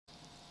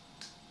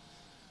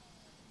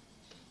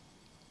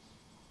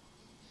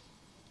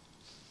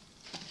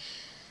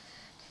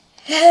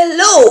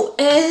Hello,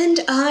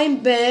 and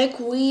I'm back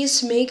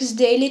with Mixed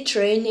Daily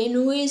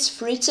Training with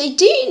Fritz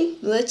 18.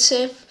 Let's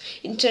have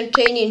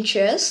entertaining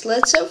chess,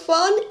 let's have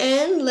fun,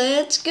 and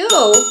let's go.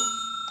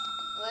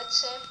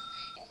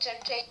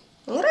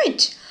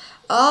 Alright,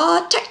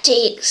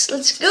 tactics,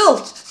 let's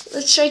go.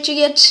 Let's try to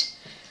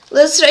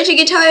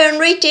get higher on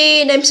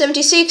rating. I'm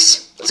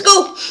 76. Let's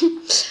go.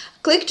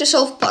 Click to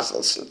solve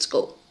puzzles. Let's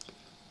go.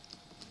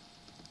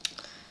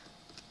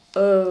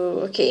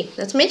 Okay,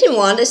 that's meeting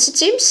one as it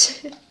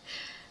seems.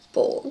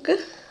 Borg.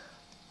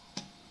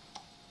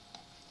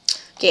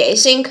 Okay, I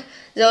think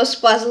those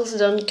puzzles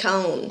don't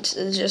count.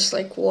 It's just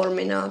like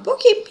warming up.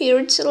 Okay, here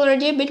it's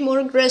already a bit more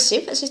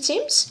aggressive as it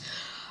seems.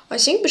 I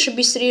think bishop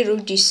b3,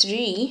 rook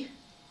d3.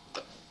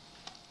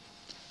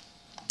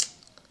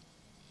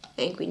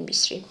 And queen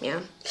b3, yeah.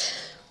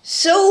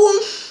 So,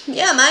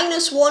 yeah,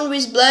 Magnus won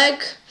with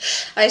black.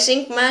 I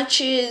think match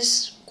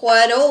is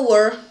quite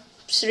over.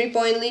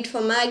 3-point lead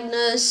for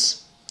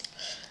Magnus.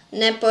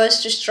 Nepo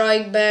has to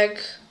strike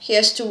back. He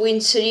has to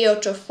win 3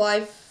 out of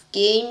 5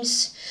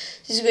 games.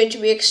 This is going to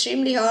be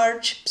extremely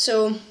hard.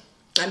 So,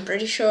 I'm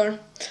pretty sure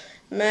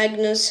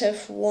Magnus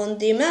have won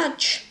the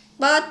match.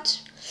 But,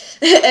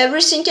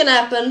 everything can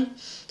happen.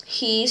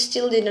 He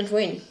still didn't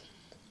win.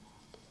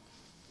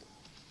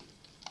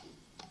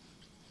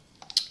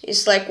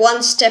 It's like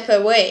one step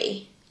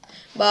away.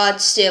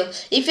 But still,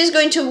 if he's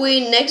going to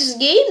win next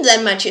game,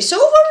 then match is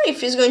over.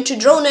 If he's going to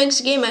draw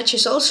next game, match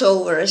is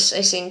also over, I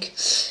think.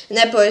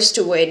 Nepo is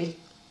to win.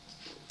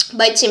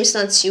 But it seems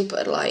not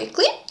super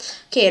likely.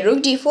 Okay,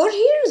 rook d4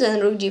 here,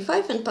 then rook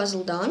d5 and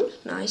puzzle done.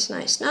 Nice,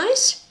 nice,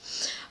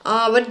 nice.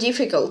 But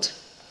difficult.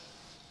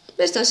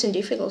 There's nothing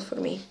difficult for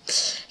me.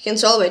 I can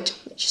solve it.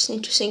 I just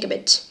need to think a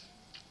bit.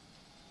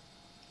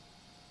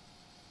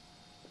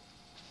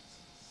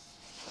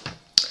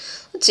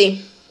 Let's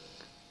see.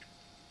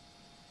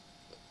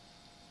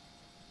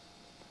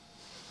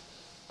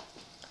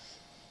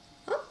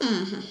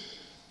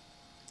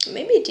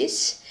 Maybe it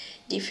is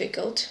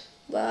difficult,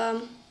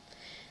 but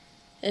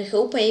I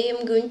hope I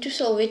am going to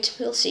solve it.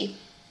 We'll see.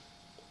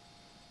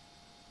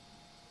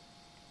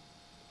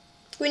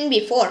 Queen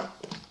b4.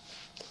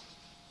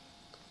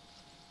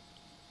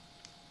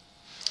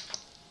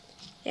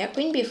 Yeah,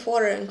 queen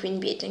b4 and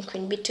queen b8 and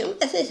queen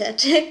b2. As I said,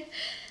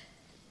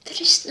 there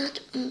is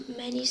not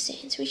many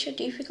things which are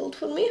difficult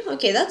for me.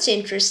 Okay, that's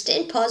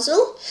interesting.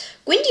 Puzzle.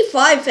 Queen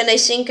d5, and I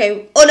think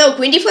oh no,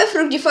 queen d5,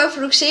 rook d5,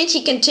 rook c8.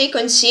 He can take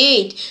on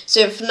c8.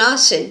 So if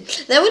nothing,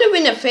 that would have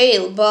been a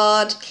fail.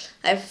 But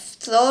I've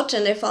thought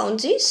and I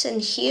found this,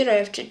 and here I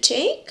have to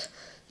take.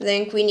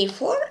 Then queen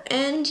e4,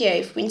 and yeah,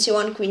 if queen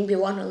c1, queen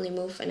b1 only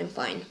move, and I'm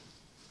fine.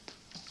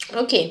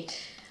 Okay.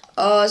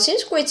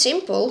 Seems quite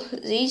simple.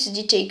 This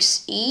d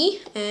takes e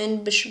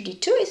and bishop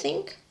d2, I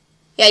think.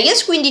 Yeah, I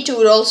guess queen d2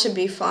 would also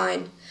be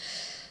fine.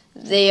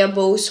 They are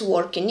both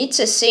working. It's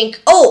a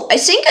sync. Oh, I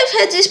think I've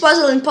had this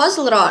puzzle in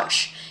Puzzle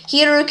Rush.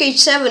 Here rook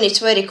h7, it's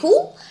very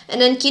cool.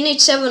 And then king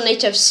h7, knight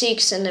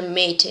f6, and I'm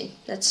mating.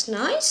 That's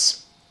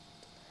nice.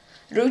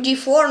 Rook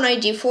d4,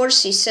 knight d4,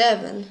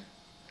 c7.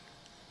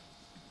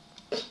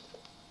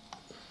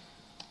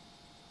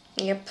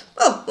 Yep.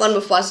 Oh, one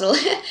more puzzle.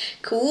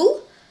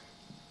 Cool.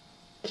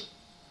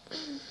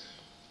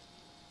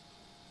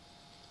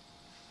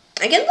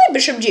 I can play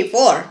bishop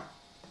g4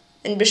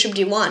 and bishop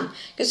d1,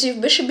 because if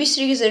bishop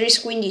b3 there is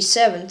queen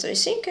d7, so I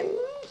think I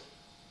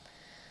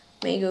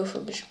may go for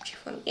bishop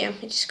g4. Yeah,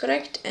 it is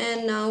correct.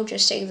 And now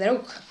just take the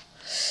rook.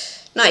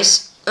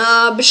 Nice.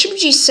 Bishop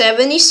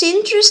g7 is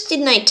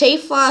interesting. Knight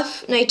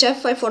a5, knight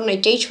f5 or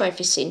knight h5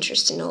 is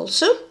interesting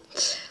also.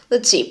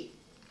 Let's see.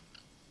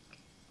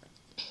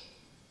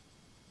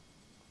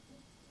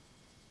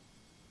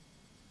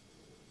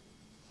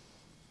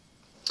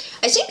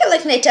 I think I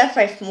like knight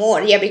f5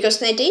 more, yeah,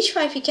 because knight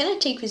h5 he cannot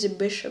take with a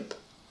bishop.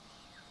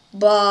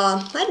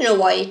 But I don't know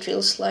why it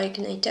feels like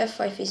knight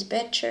f5 is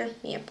better.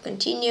 Yep,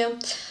 continue.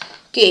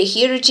 Okay,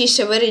 here it is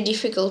a very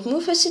difficult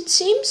move as it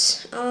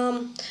seems.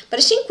 But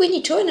I think we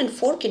need to and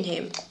forking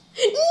him.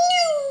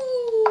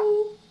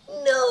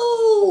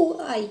 No!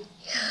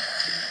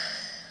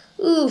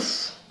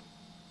 Oof.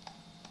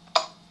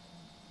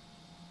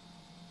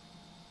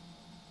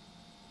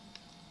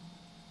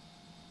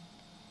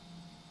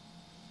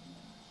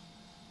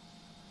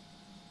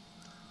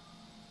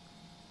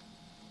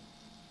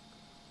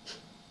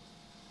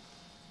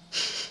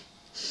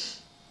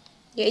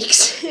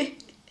 Yikes.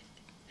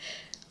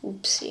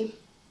 Oopsie.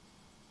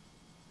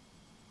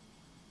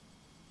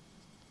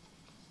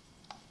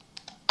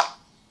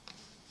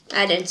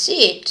 I didn't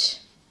see it.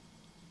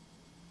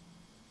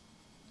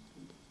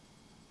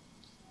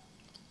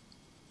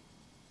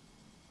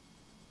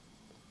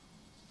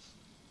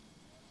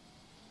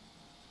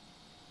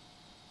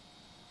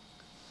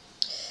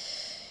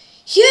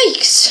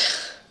 Yikes.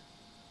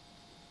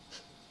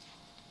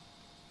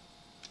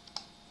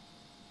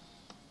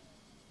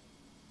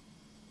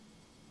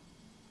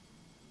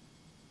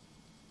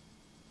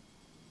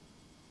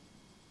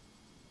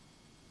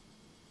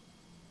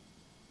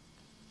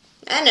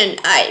 And then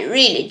I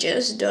really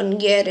just don't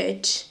get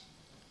it.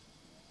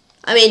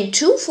 I mean,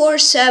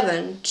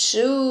 2-4-7,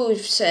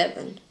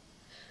 2-7.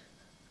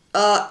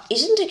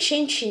 Isn't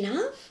exchange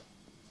enough?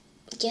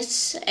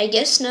 I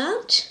guess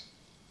not.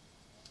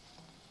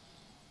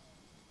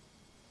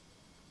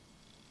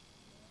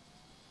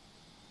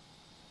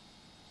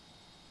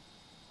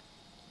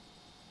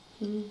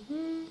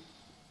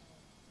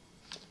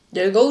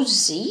 There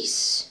goes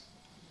these.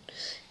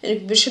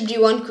 And bishop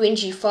d1, queen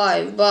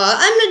g5. But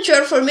I'm not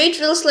sure. For me, it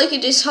feels like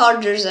it is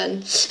harder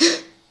than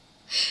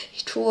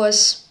it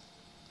was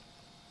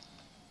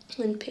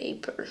on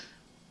paper.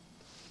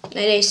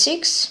 Knight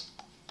a6.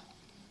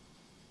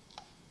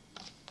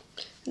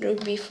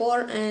 Rook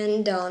b4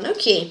 and down.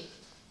 Okay.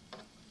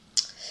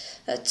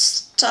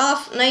 That's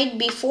tough. Knight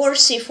b4,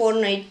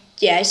 c4, knight.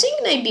 Yeah, I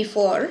think knight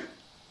b4.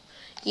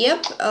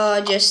 Yep,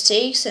 just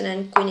takes and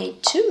then queen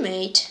a2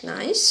 mate.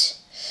 Nice.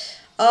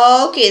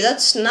 Okay,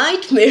 that's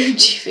nightmare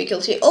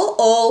difficulty.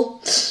 Oh,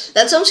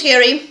 that sounds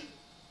scary.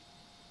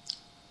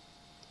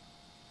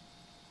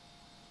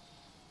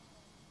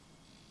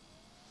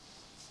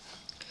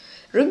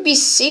 Rook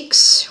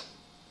b6.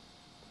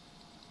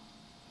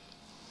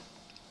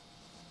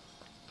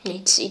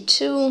 Knight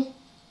c2.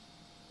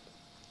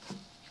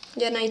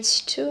 Yeah, knight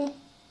c2.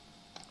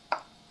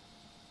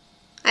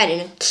 I don't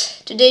know.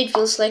 Today it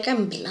feels like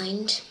I'm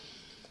blind.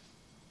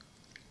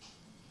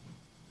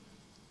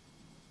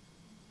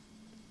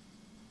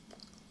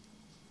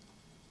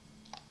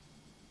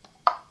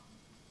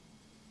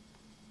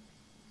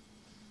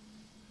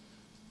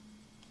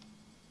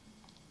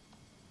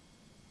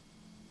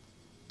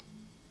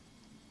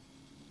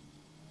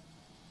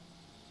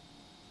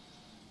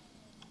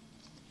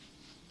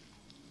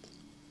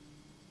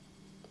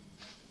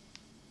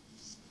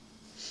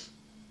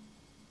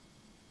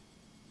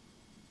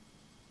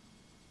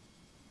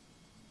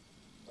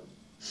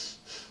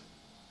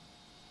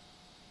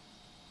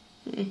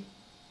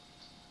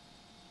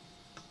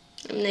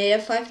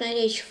 Knight f5, knight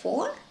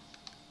h4?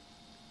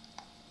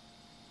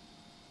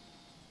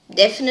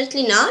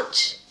 Definitely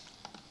not.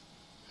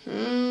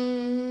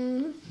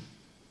 I'm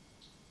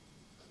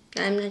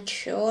not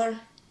sure.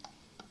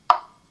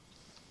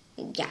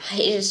 Yeah, I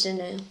just don't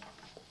know.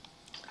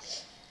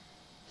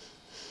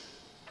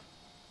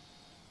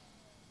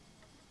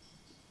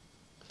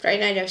 Right,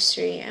 knight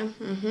f3, yeah.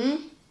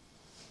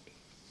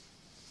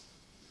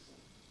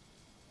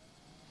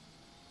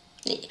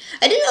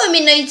 I don't know, I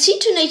mean, knight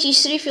c2, knight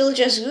e3 feel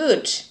just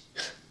good.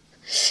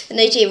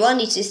 Knight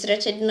a1 is this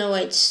threat, I don't know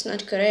why it's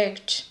not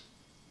correct.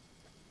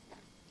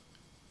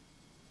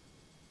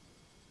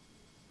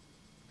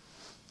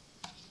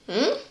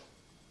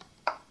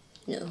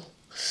 No.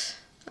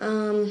 I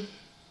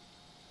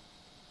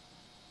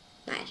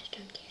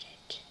don't get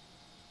it.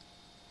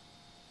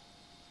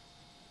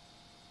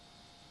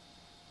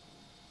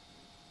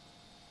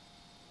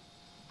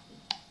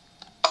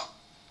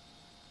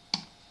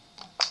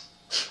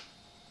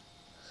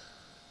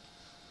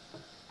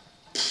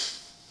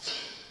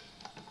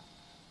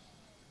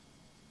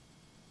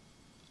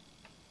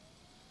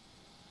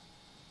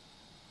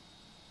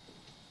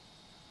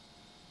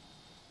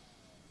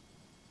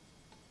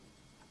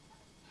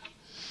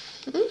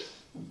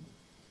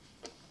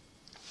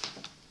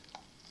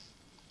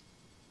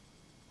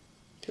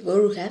 To go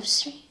rook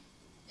f3.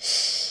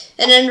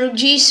 And then rook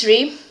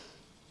g3.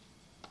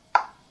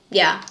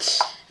 Yeah.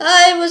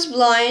 I was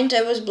blind.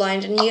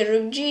 And here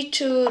rook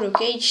g2, rook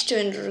h2,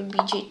 and rook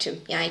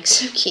bg2.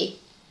 Yikes, okay.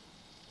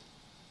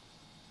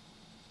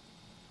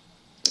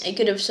 I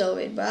could have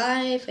solved it, but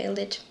I failed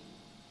it.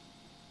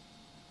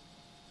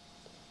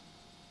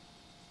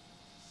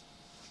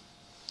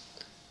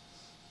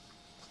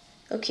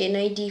 Okay,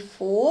 knight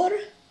d4.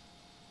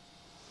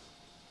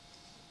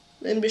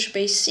 Then bishop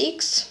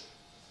a6.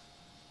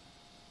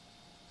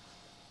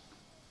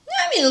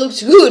 I mean, it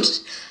looks good.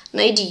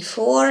 Knight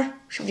d4.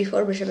 Bishop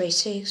d4, bishop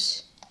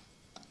a6.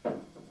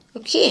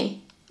 Okay.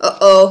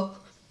 Uh-oh.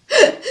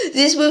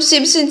 This move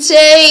seems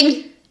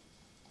insane.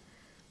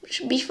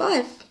 Bishop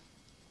b5.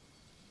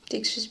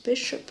 Takes his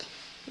bishop.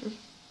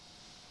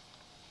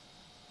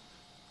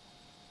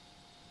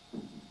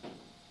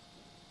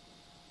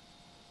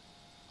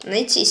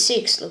 Knight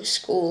c6 looks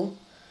cool.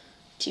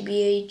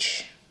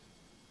 TBH.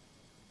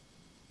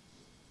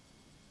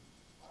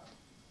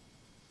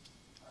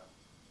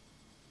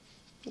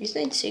 Is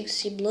knight 6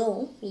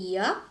 c-blow?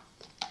 Yeah.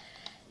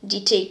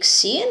 D takes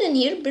c, and then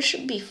here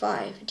bishop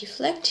b5.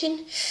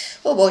 Deflecting.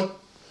 Oh boy.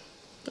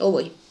 Oh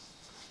boy.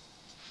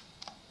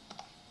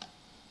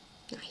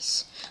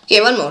 Nice. Okay,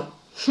 one more.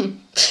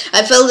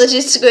 I felt that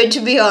it's going to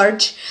be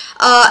hard.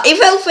 If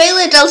I'll fail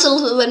it, I'll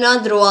solve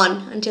another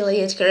one until I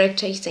get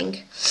correct, I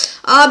think.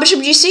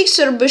 Bishop g6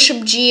 or bishop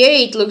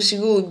g8 looks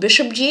good.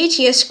 Bishop g8,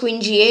 yes, queen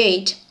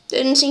g8.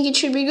 Didn't think it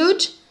should be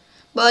good,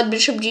 but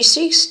bishop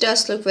g6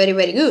 does look very,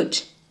 very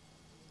good.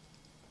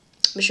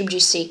 Bishop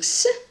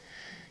g6.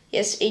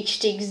 Yes, h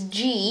takes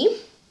g.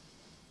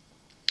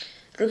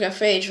 Rook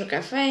f8, rook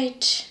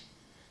f8.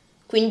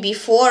 Queen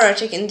b4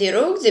 attacking the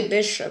rook, the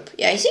bishop.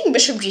 Yeah, I think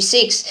bishop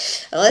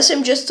g6. Unless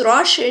I'm just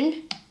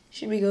rushing,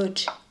 should be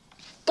good.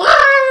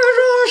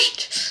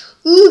 Rushed!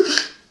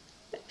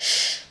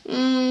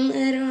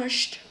 I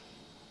rushed.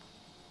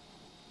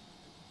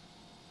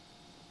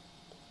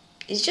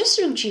 It's just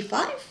rook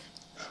g5?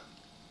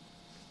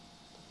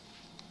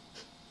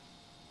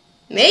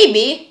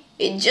 Maybe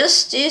it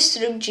just is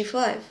rook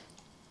g5.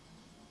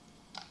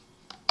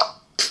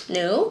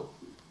 No.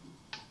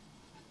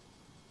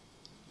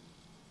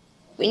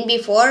 Queen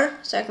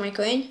b4, sack my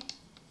queen.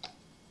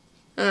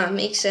 Ah,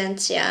 makes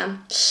sense, yeah.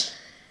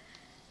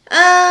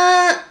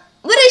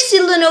 But I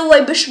still don't know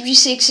why bishop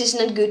g6 is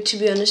not good, to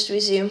be honest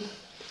with you.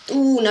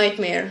 Ooh,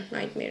 nightmare,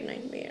 nightmare,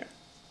 nightmare.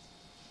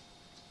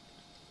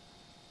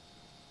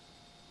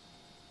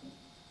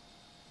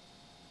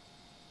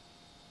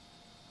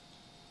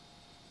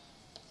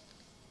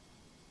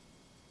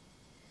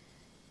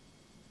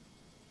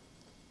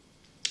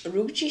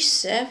 Rook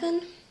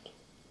g7?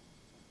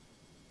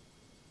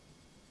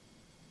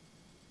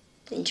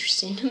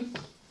 Interesting.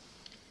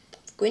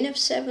 Queen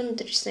f7,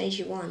 there is knight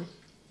g1.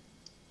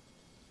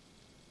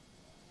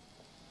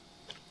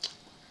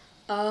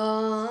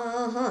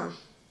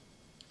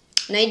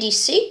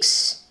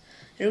 96,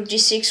 rook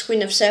g6,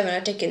 queen f7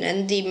 are taken,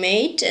 and the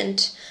mate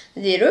and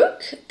the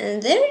rook,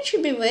 and there it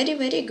should be very,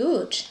 very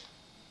good.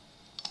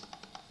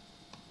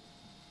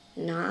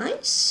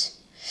 Nice.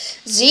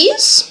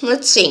 This,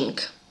 let's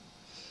think.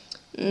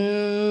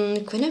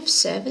 Queen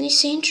f7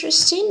 is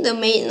interesting, though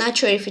not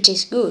sure if it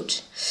is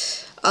good.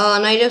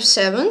 Knight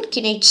f7,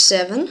 king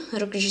h7,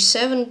 rook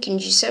g7, king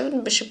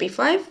g7, bishop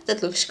e5.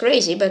 That looks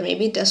crazy, but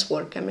maybe it does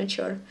work, I'm not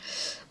sure.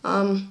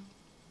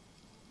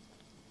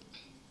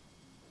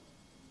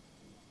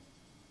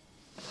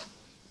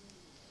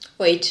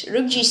 Wait,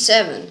 rook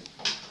g7.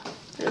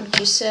 Rook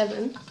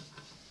g7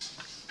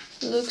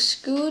 looks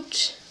good.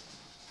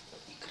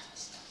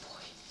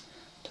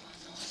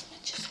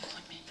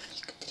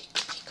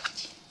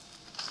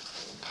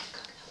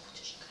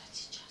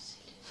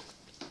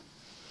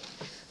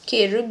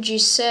 Okay, rook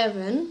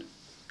g7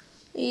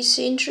 is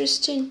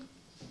interesting.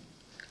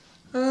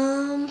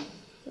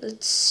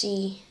 Let's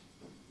see.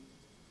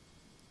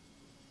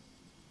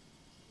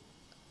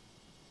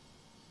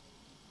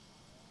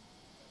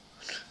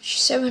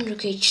 g7,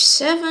 rook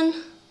h7. I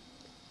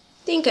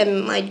think I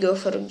might go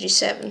for rook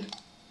g7.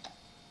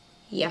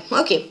 Yeah,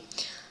 okay.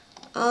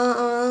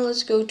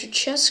 Let's go to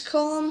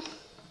chess.com.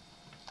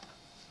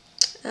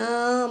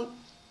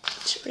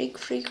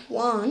 Freak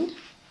 1.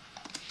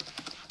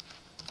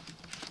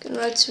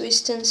 Congrats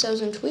with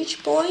 10,000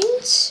 Twitch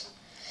points.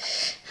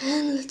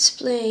 And let's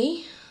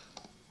play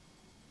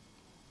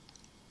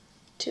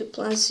 2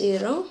 +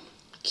 0.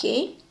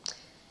 Okay.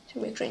 So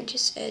my rank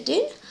is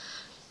added.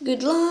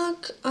 Good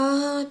luck.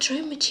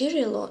 Try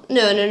material.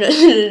 No.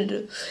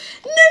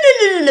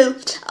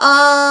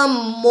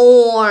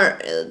 More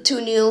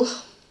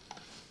 2-0.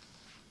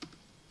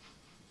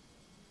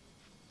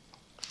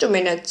 2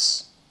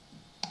 minutes.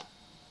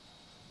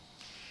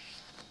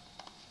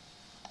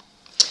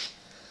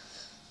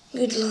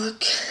 Good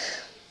luck.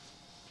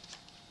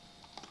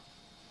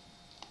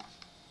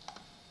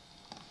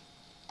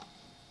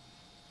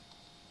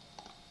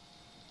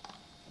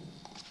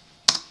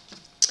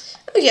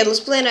 Okay,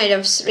 let's play knight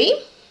f3.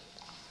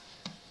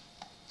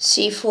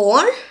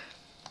 c4.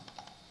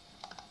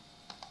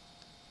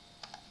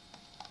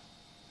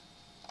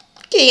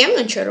 Okay, I'm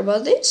not sure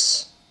about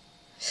this.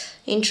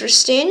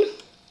 Interesting.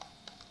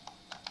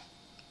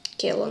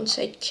 Okay,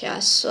 alongside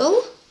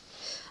castle.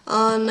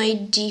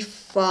 Knight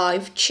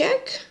d5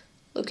 check.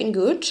 Looking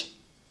good.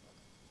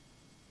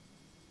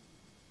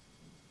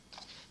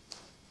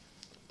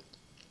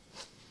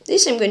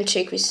 This I'm going to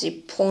take with the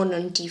pawn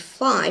on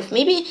d5.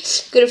 Maybe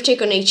could have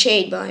taken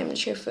h8, but I'm not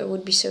sure if it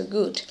would be so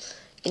good.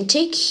 And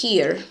take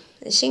here.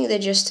 I think they're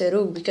just a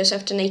rook, because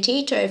after knight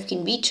 8 I have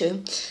king b2.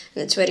 And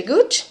that's very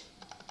good.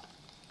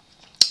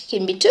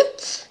 King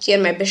b2. Get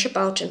my bishop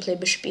out and play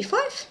bishop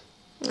e5.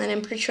 And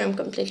I'm pretty sure I'm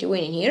completely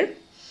winning here.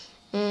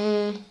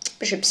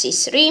 Bishop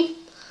c3.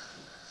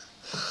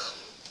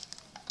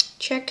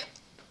 Check.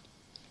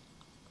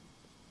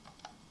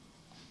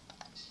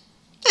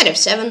 Knight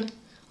f7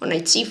 or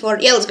knight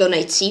c4. Yeah, let's go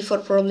knight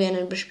c4 probably, and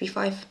then bishop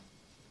e5.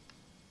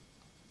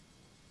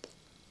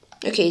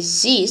 Okay,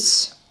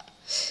 this.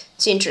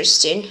 It's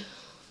interesting.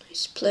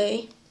 Nice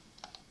play.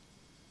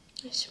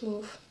 Nice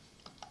move.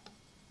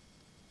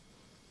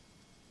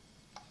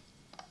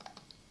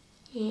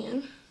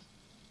 Yeah.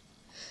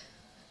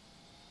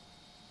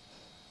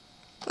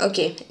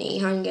 Okay, he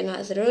hung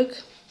another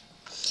rook.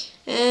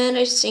 And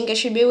I think I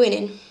should be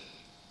winning.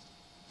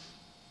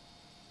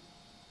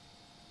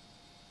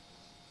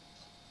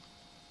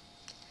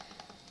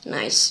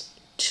 Nice.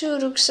 2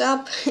 rooks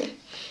up.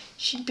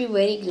 Should be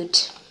very good.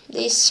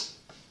 This.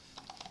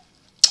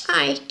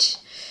 Knight.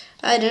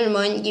 I don't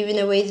mind giving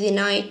away the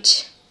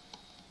knight.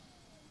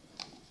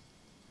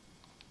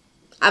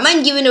 I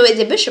mind giving away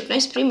the bishop.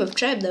 Nice pre-move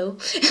trap though.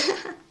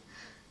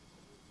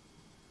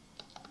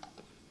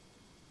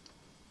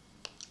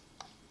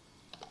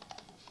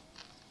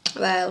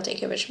 Well, I'll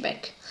take a bishop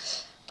back.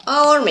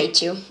 Or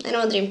mate you. I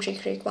know Dream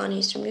Trick 1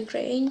 is from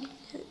Ukraine.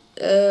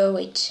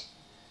 Wait.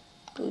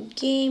 Good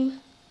game.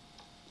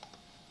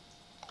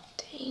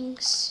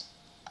 Thanks.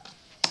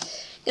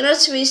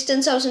 Congrats with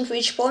 10,000 for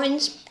each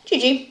points.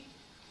 GG.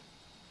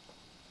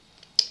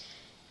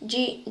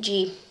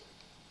 GG.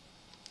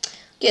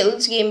 Okay,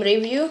 let's game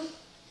review.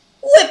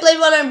 Oh, I played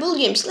 100 bull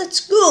games. Let's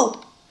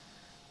go.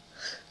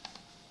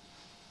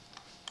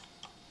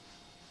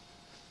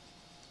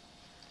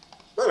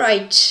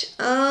 Alright,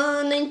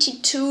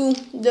 92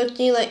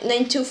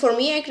 for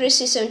me,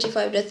 accuracy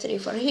 75.3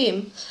 for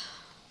him.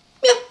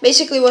 Yeah,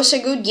 basically was a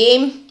good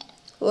game.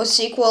 Was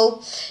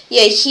equal.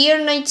 Yeah, here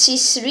knight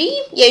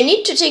c3. Yeah, you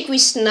need to take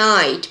with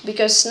knight,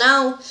 because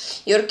now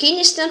your king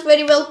is not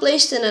very well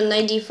placed in a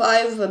knight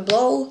d5 a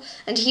blow.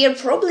 And here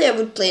probably I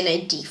would play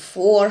knight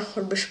d4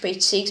 or bishop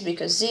h6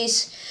 because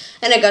this.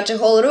 And I got a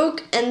whole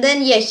rook. And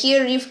then yeah,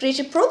 here you've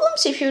created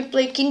problems. If you would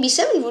play king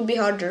b7 it would be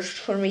harder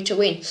for me to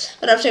win.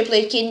 But after I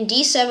played king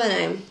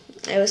d7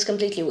 I was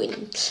completely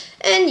winning.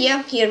 And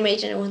yeah, here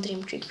mate and I won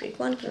dream trick break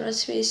 1.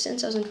 Congrats with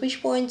 10,000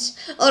 wish points.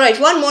 Alright,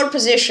 one more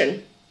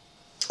position.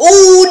 Oh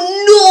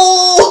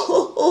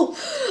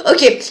no!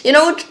 Okay, you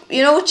know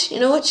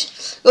what?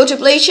 Go to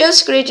play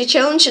chess, create a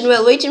challenge, and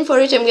while waiting for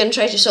it, I'm gonna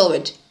try to solve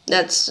it.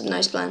 That's a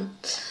nice plan.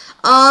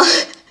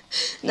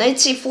 Knight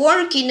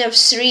c4, king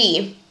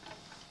f3,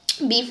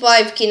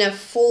 b5, king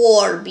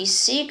f4,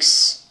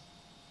 b6.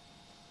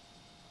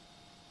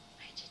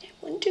 Why did I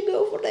want to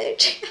go for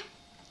that?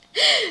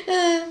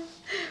 Why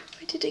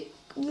did I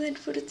went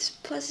for this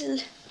puzzle?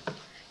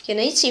 Okay,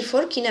 knight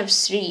c4, king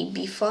f3,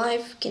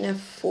 b5, king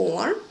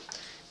f4.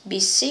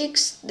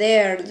 b6,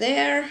 there.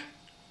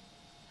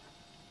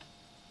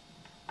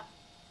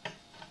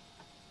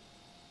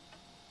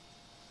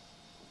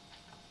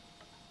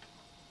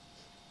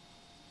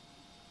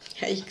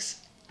 Yikes.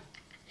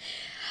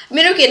 I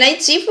mean, okay, knight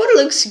c4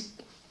 looks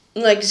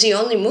like the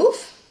only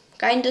move,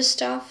 kind of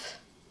stuff.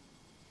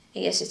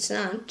 I guess it's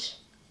not.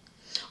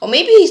 Or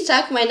maybe he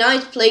attacked my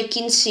knight, play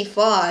king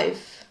c5.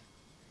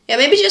 Yeah,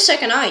 maybe just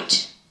like a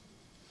knight.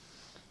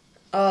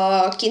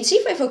 King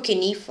c5 or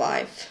king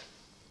e5?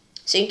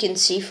 Think in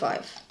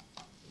c5.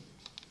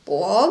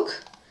 Bog,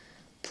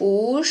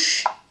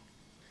 push,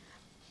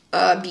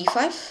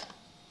 b5,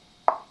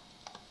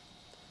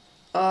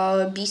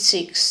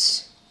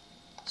 b6.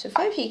 So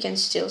 5 he can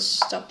still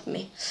stop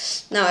me.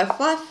 Now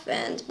f5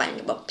 and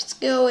bang bop, it's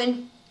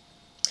going.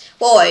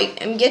 Whoa,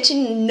 I'm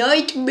getting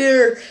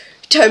nightmare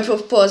type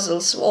of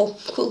puzzles. Whoa,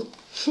 cool.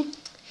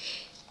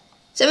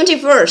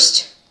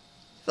 71st.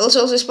 If I'll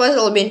solve this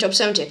puzzle, I'll be in top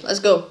 70. Let's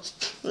go.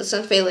 Let's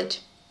not fail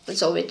it. Let's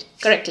solve it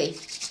correctly.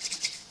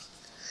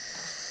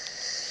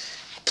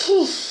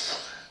 Poof.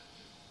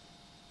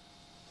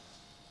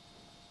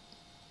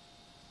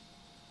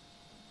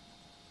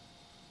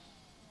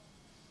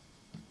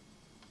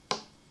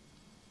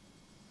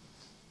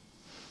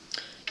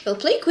 I'll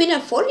play queen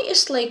f4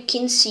 is like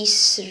king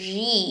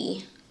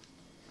c3.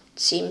 It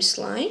seems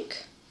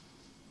like.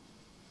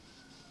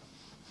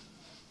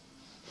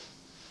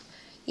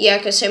 Yeah,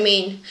 because I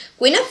mean,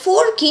 queen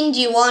f4, king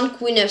d1,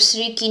 queen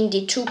f3, king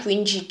d2,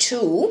 queen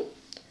g2,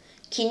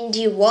 king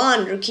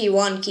d1, rook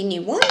e1, king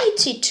e1, knight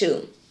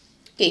c2.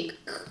 Okay,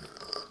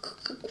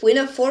 queen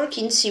f4,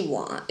 king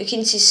c1,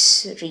 king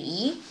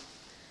c3.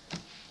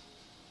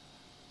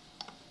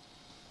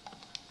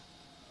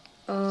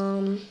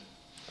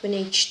 Queen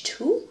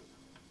h2?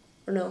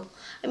 Or no?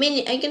 I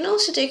mean, I can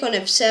also take on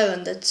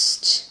f7.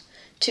 That's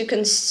to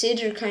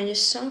consider kind of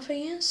stuff, I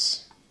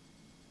guess.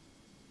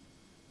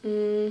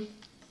 Rook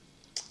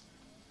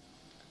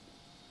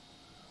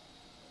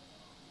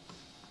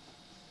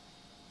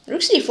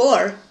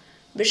c4,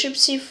 bishop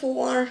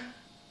c4.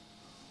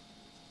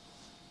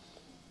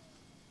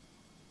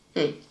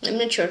 I'm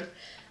not sure.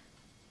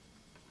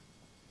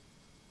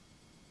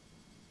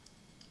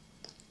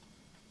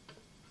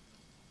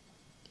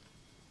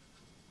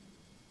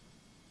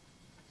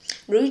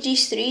 Rook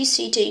d3,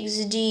 c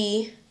takes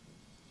d.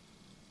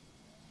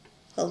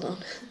 Hold on.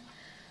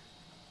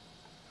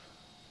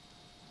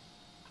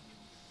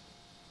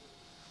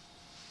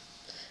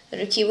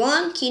 Rook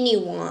e1, king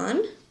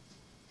e1.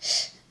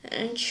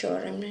 I'm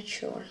not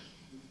sure.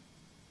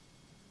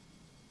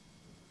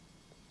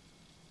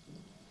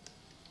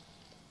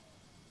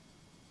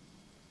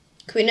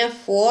 Queen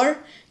f4,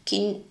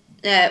 king.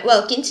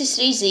 Well, king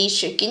c3 is the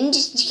issue. King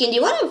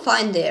d1, I'm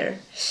fine there.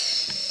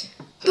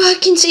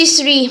 But king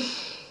c3.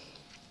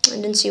 I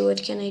don't see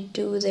what can I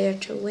do there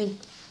to win.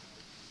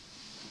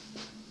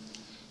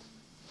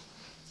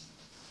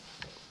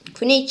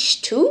 Queen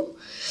h2.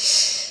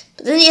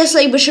 But then he has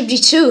like bishop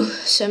d2,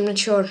 so I'm not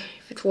sure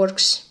if it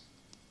works.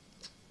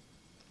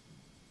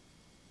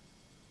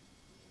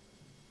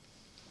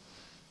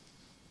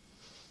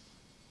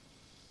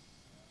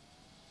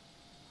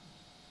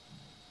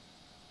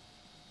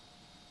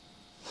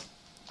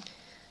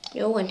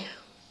 No one.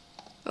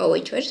 Oh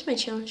wait, where's my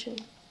challenge?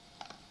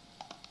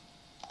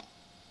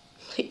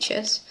 Play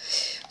chess.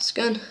 It's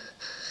gone.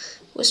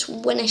 Was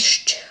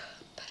finished.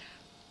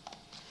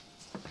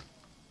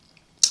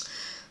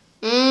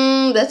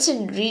 That's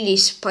a really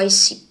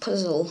spicy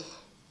puzzle.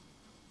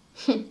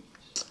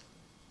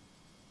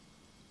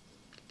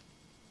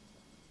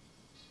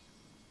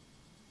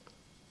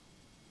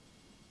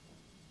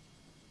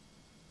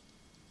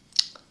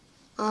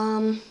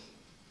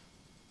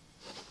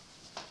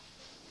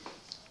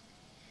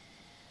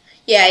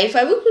 Yeah, if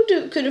I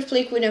could have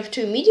played queen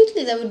f2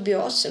 immediately, that would be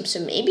awesome. So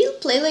maybe he'll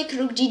play like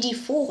rook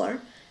d4,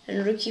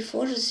 and rook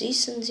e4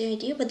 isn't the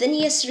idea. But then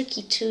he has rook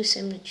e2, so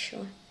I'm not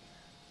sure.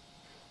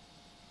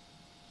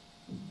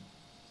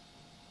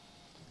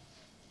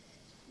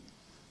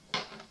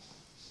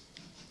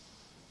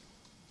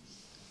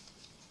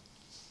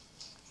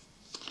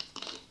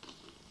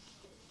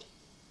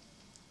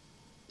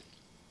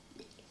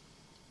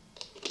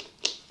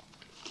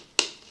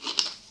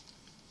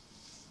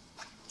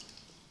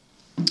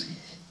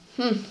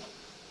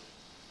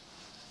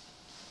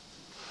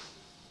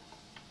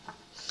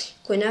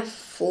 Queen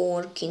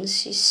f4, king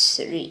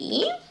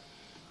c3. I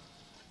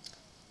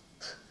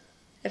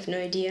have no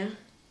idea, to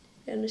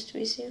be honest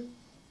with you.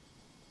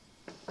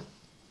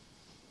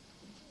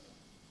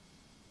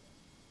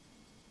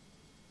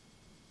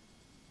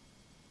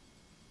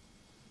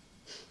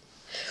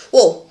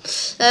 Whoa,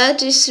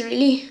 that is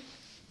really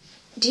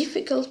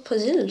difficult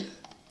puzzle.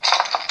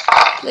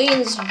 Play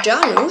against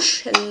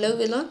Janusz. Hello,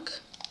 good luck.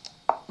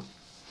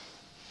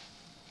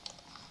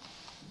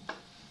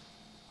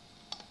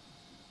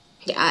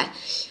 Yeah,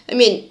 I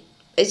mean,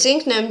 I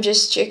think now I'm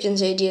just checking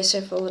the ideas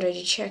I've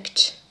already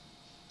checked.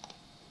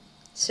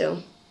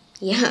 So,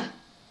 yeah.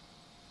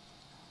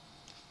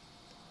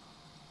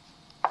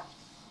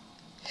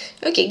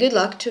 Okay, good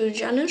luck to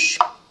Janusz.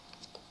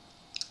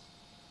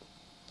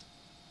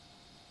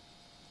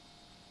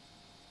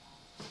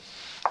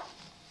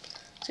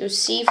 So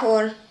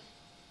c4.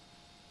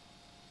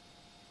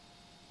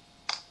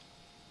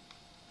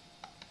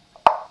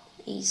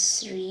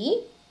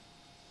 e3.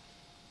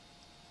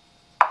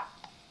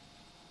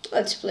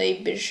 Let's play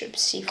bishop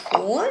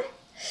c4.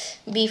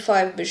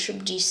 b5, bishop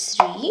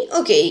d3.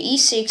 Okay,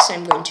 e6,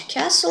 I'm going to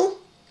castle.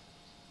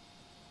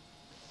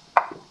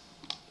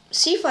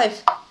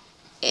 c5,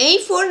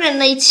 a4, and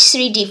knight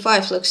c3,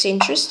 d5 looks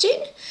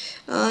interesting.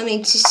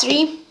 Knight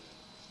c3.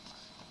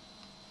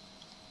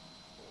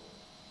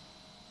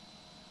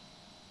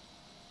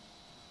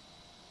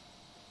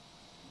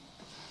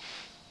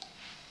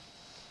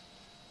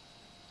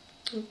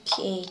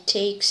 Okay,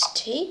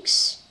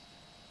 takes.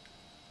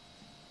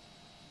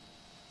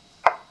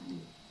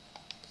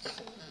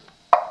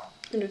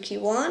 Rook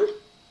e1.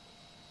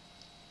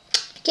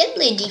 I can't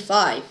play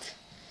d5.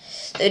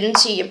 I don't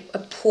see a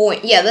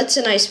point. Yeah, that's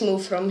a nice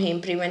move from him,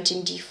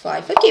 preventing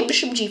d5. Okay,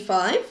 bishop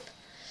g5.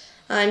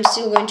 I'm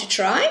still going to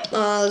try.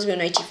 Let's go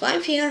knight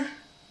e5 here.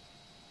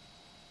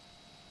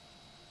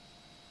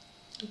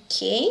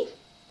 Okay.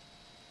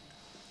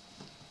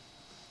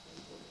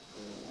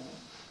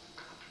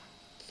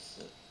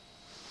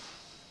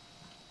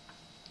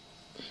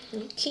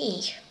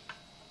 Okay.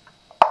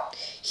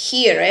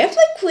 Here, I have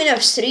like queen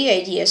f3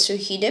 idea, so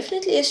he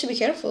definitely has to be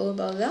careful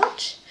about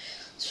that.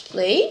 Let's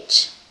play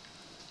it.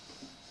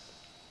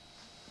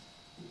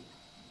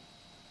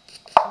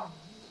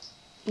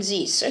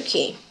 This,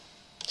 okay.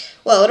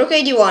 Well, rook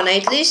a1,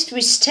 at least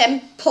with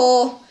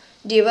tempo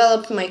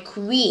developed my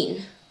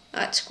queen.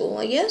 That's cool,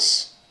 I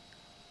guess.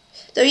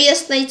 Though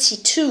yes, knight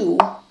c2.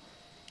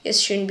 Yes,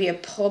 shouldn't be a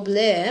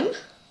problem.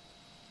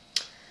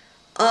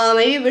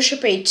 Maybe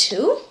bishop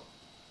a2.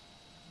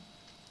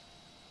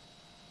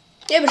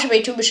 Yeah, bishop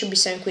a2, bishop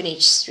b7, queen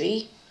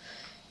h3.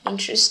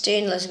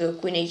 Interesting. Let's go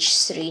queen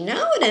h3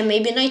 now, and then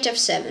maybe knight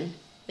f7.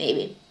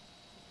 Maybe.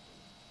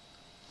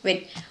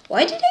 Wait,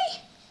 why did I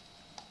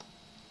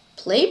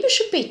play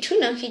bishop a2?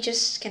 Now he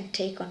just can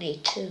take on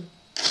a2.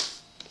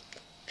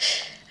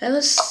 That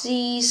was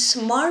the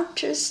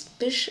smartest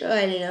bishop.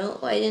 I don't know.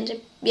 Why didn't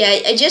I? Yeah,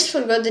 I just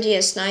forgot that he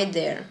has knight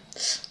there.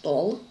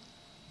 Lol.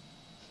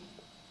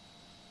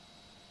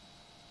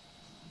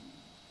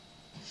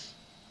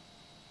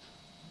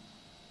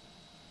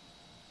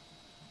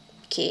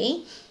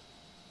 Okay.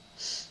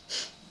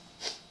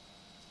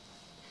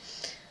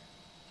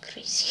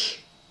 Crazy.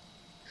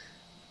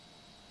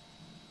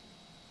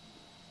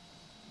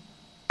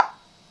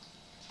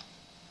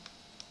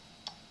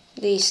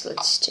 This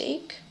let's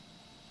take.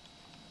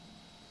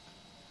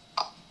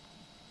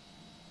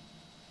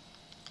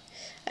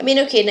 I mean,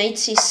 okay, knight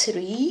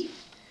c3.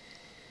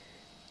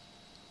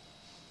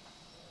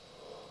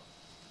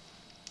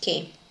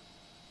 Okay.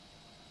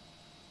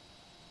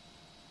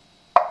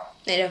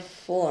 Knight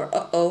f4.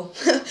 Uh-oh.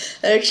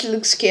 That actually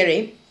looks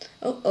scary.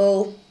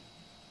 Uh-oh.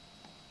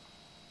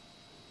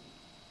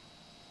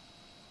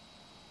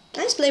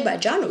 Nice play by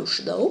Janusz,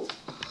 though.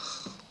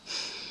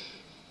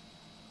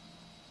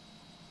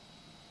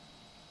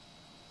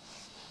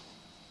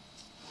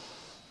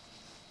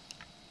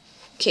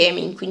 Okay, I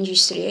mean, queen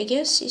g3, I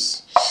guess,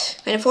 is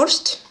kind of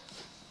forced.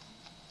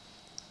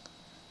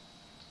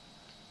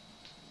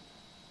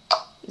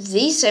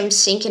 This, I'm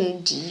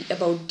thinking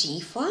about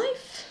d5.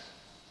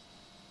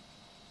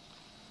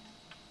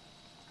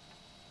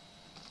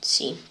 Let's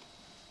see.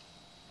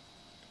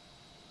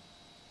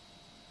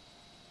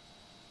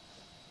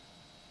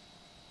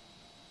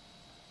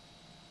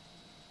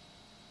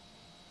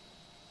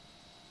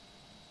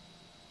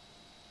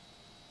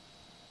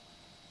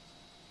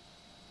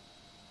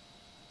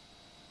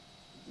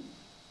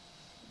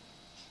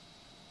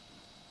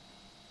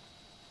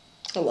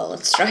 Oh well,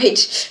 let's try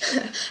it.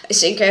 I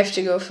think I have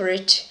to go for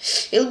it.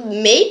 He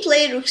may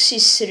play rook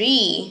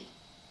c3.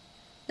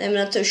 I'm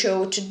not so sure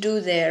what to do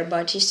there,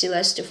 but he still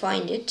has to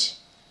find it.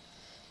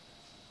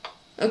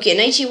 Okay,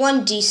 knight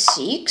e1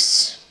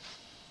 d6.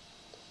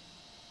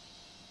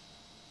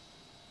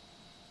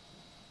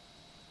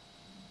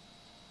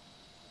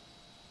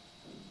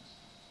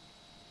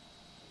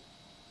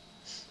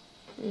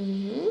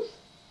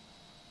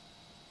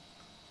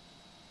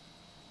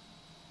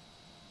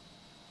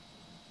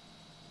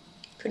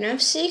 Queen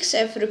f6,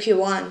 f rook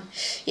e1.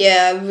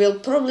 Yeah, we'll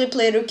probably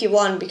play rook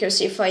e1,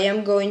 because if I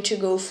am going to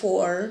go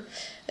for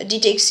d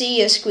takes c,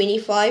 yes, queen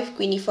e5,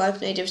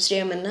 knight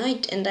f3, I'm a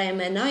knight, and I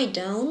am a knight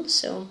down,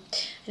 so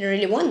I don't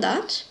really want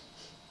that.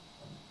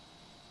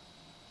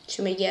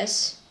 To my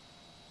guess.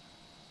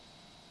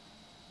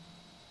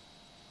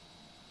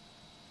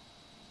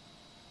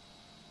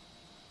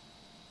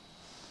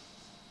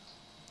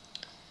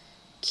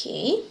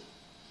 Okay.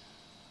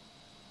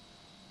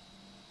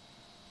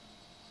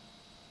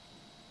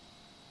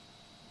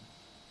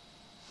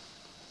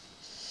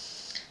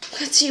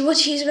 Let's see what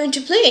he's going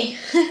to play.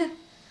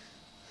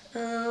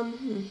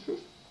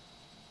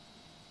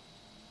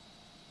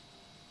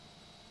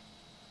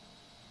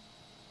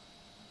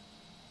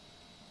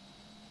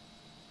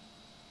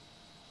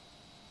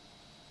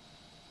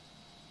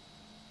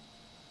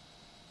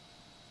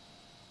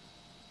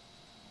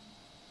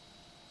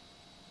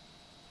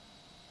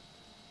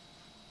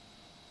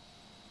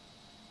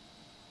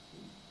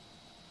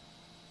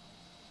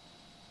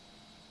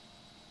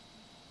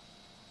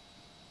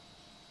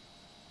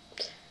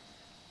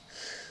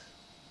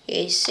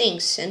 He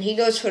sinks and he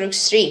goes for rook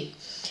 3.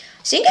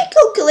 I think I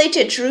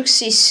calculated rook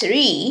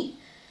c3,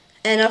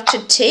 and after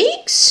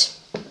takes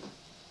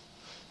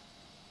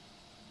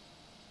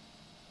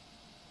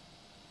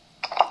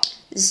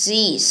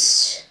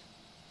this,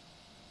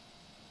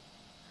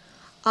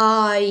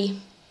 I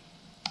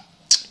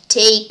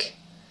take.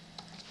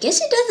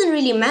 Guess it doesn't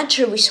really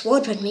matter with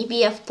what, but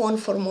maybe f pawn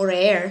for more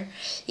air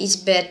is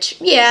better.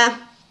 Yeah,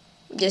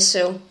 guess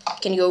so. I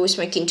can go with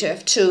my king to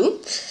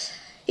f2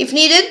 if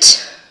needed.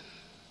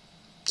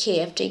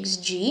 Okay, f takes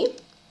g.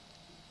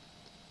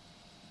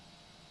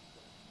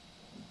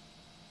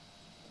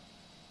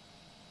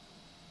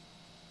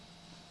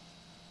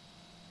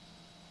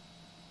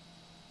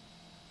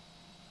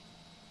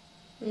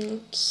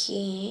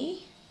 Okay.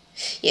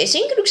 Yeah, I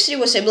think rook 3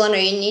 was a blunder.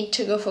 I need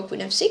to go for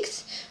queen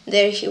f6.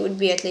 There he would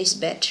be at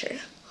least better.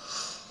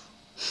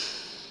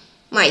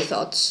 My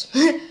thoughts.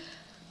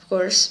 Of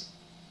course.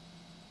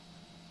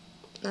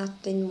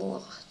 Nothing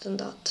more than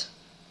that.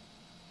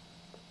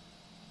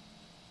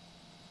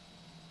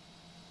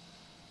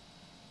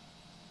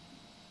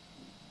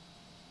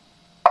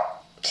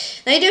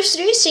 Knight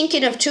f3,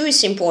 thinking f2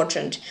 is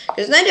important.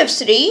 Because knight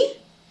f3,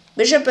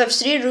 bishop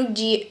f3, rook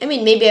d... I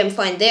mean, maybe I'm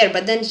fine there,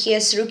 but then he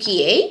has rook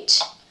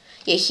e8.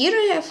 Yeah, here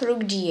I have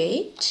rook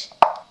d8.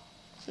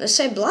 Unless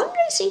I blunder,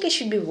 I think I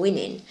should be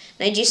winning.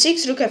 Knight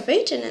g6, rook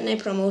f8, and then I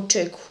promote to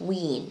a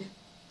queen.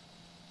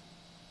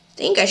 I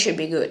think I should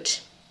be good.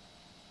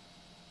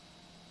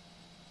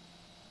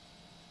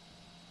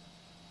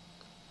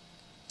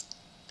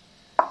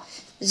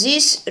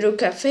 This, rook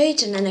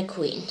f8, and then a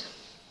queen.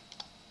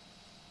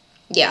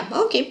 Yeah,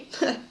 okay.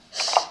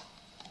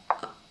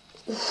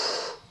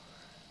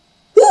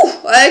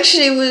 I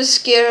actually was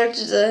scared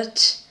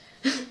that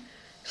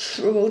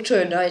promote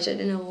to a knight. I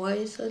don't know why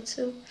I thought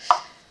so,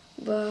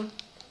 but I'm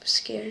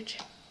scared.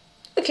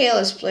 Okay,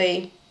 let's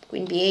play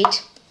queen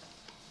b8.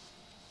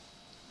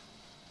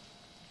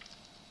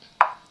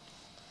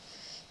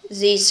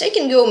 This, I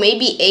can go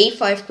maybe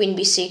a5, queen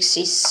b6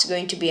 is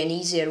going to be an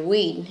easier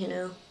win, you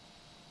know.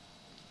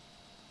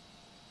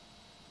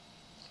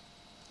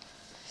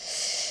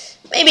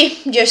 Maybe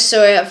just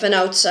so I have an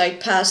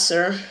outside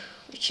passer,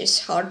 which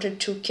is harder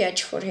to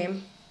catch for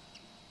him.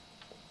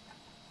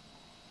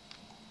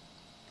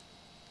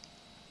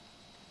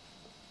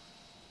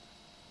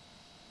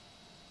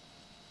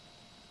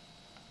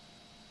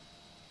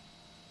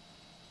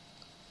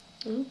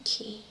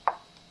 Okay.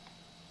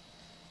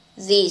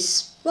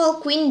 This,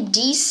 well, queen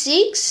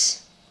d6.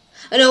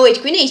 Oh no,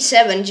 wait, queen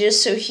a7,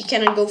 just so he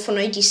cannot go for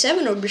knight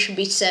d7 or bishop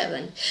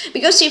b7.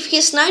 Because if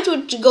his knight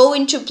would go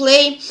into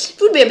play, it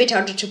would be a bit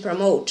harder to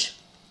promote.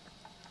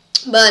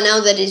 But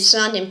now that it's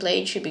not in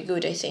play, it should be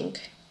good, I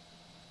think.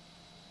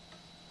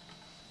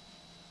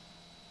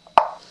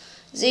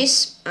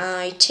 This,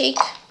 I take.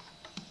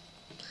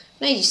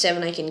 Knight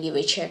d7, I can give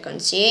a check on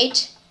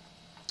c8.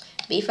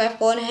 b5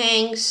 pawn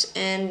hangs,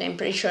 and I'm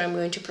pretty sure I'm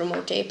going to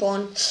promote a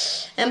pawn.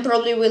 And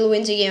probably will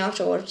win the game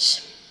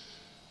afterwards.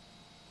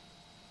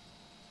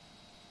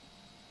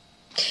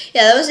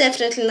 Yeah, that was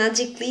definitely not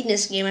the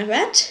cleanest game I've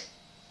had.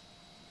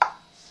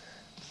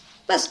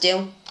 But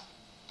still,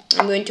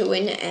 I'm going to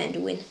win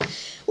and win.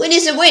 Win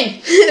is a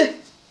win!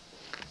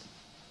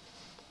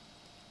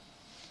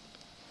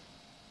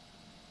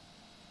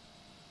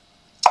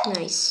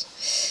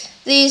 Nice.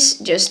 This,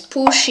 just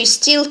push, he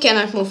still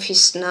cannot move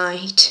his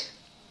knight.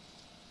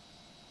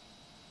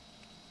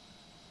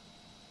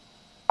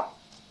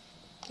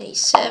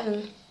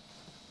 a7.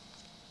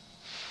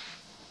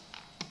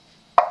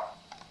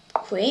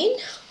 queen.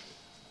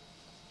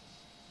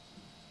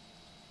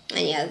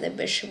 And yeah, the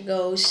bishop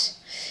goes.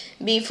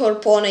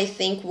 b4 pawn I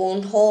think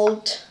won't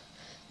hold.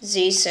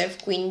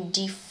 z7, queen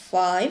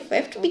d5. I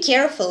have to be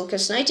careful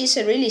because knight is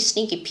a really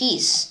sneaky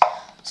piece.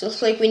 So let's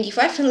play queen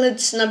d5 and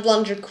let's not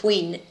blunder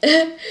queen.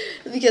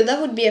 Because that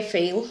would be a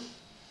fail.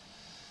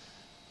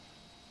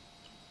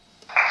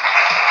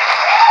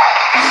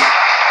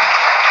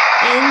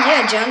 And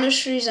yeah,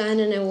 Janusz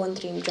resigned and I won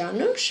Dream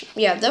Janusz.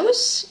 Yeah, that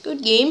was a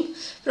good game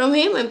from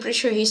him. I'm pretty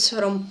sure he's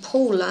from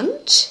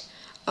Poland.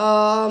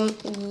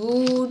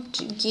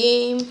 Good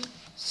game.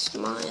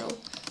 Smile.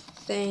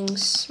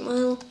 Thanks.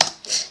 Smile.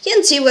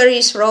 Can't see where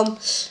he's from,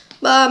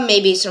 but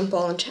maybe he's from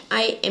Poland.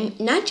 I am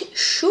not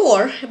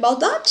sure about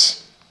that.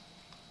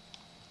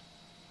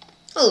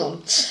 Hold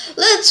on.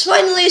 Let's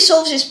finally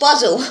solve this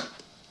puzzle.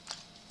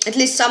 At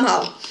least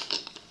somehow.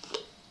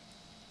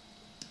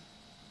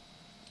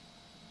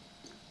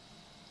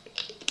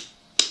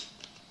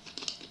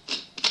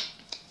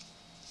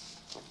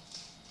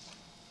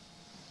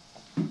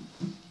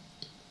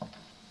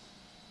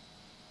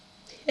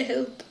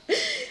 Help.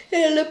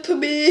 Help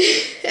me.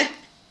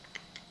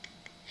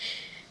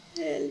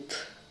 Help.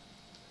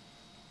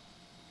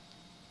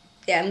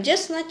 Yeah, I'm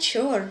just not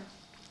sure.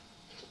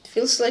 It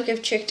feels like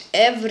I've checked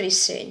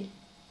everything.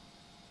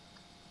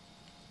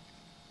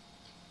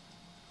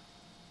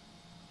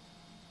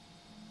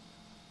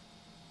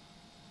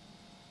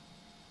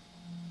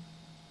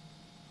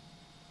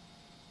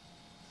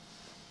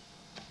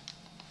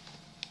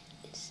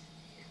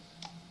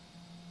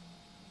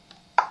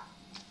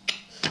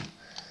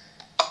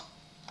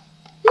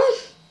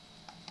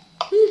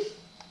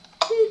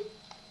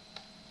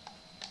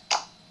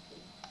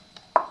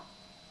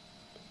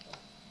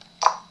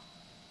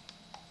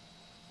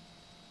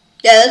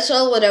 Yeah, that's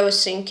all what I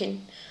was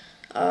thinking.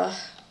 None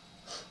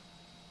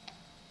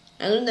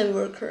of them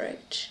were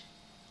correct.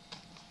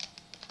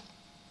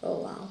 Oh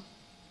wow.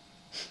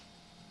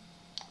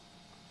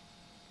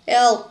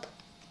 Help.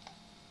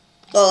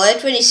 Well, I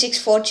had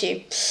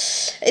 2640.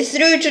 It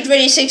threw to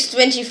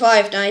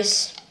 2625.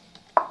 Nice.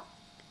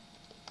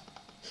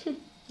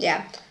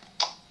 Yeah.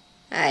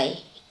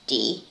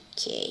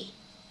 IDK.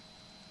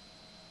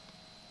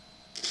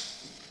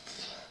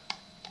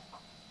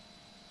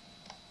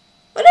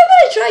 What have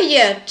I tried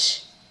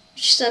yet?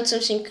 Which is not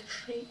something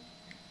crazy.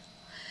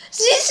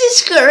 This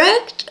is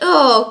correct?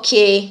 Oh,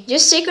 okay.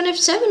 Just take on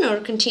f7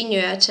 or continue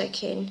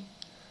attacking?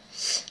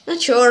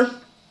 Not sure.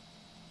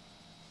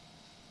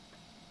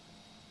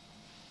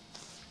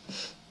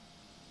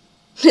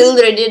 I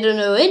already don't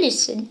know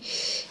anything.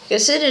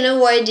 Because I don't know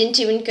why I didn't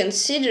even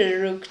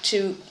consider rook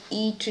to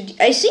e to d.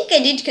 I think I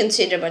did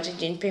consider, but I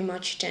didn't pay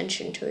much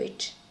attention to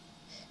it.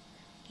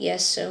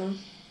 Yes, so.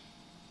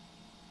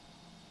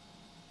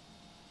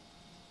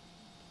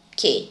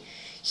 Okay.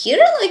 Here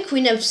I like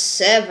queen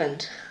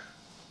f7.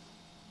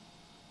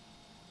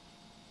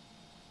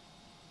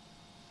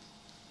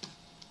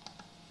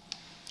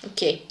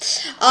 Okay.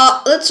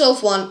 Let's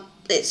solve one.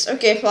 Please.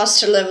 Okay,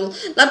 master level.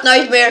 Not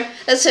nightmare.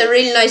 That's a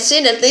really nice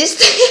scene at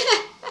least.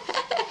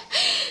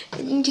 I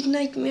didn't get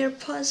nightmare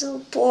puzzle.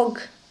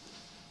 Pog.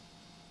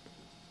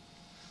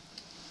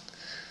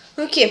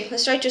 Okay,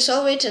 let's try to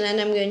solve it and then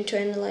I'm going to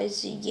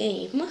analyze the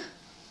game.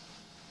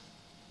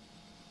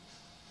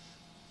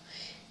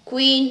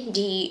 Queen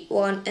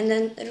d1 and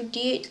then rook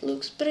d8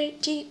 looks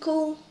pretty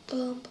cool.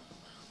 Boom.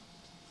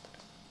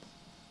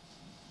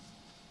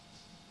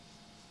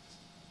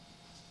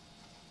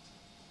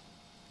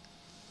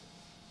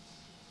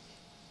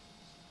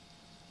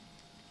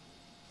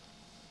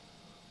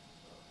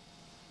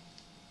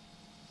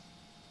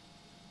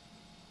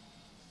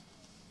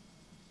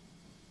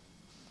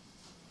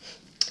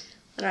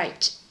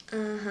 Right.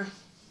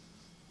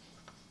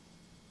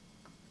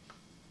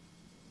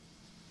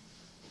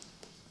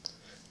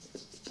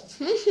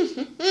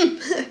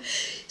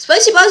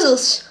 Spicy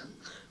puzzles.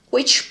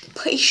 Which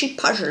spicy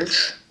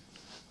puzzles?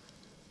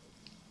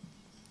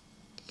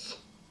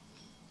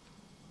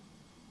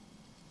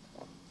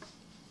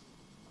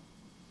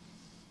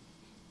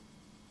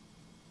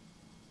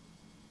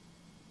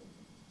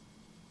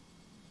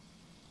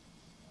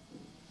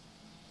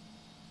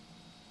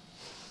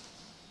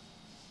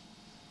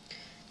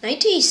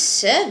 Knight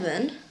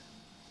a7.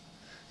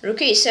 Rook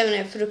a7, I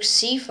have rook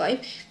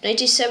c5. Knight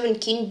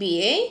a7, king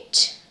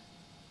b8.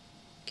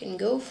 Can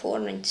go for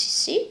knight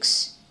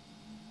c6.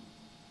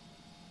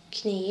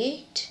 King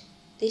a8.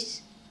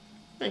 This,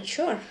 not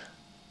sure.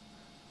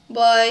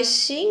 But I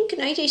think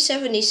knight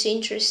a7 is an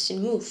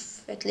interesting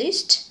move, at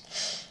least.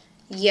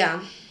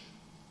 Yeah.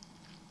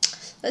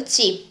 Let's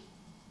see.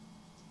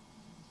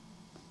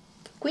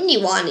 Queen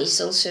d1 is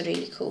also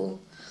really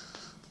cool.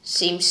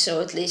 Seems so,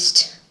 at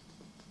least.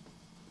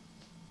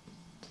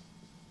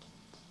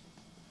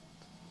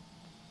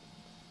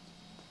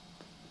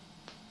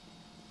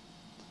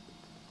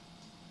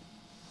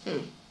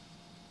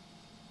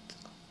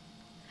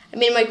 I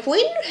mean, my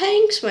queen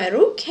hangs, my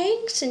rook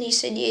hangs, and he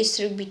said yes,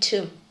 rook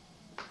b2.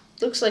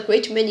 Looks like way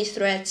too many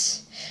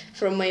threats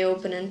from my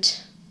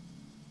opponent,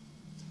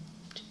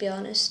 to be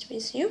honest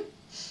with you.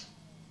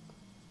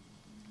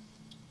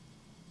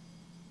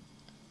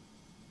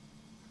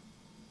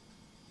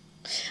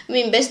 I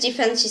mean, best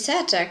defense is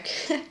attack.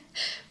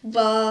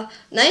 But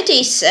knight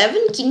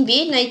a7, king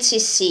b8, knight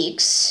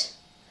c6,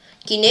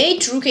 king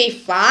 8, rook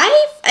a5.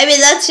 I mean,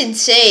 that's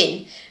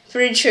insane.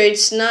 Pretty sure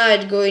it's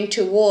not going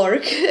to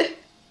work. I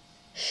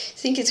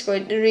think it's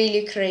quite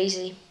really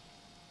crazy.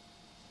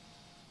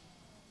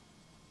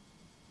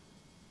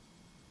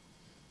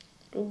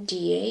 Rook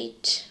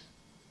d8.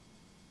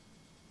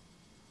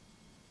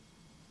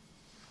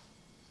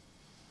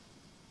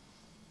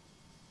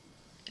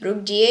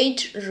 Rook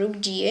d8, rook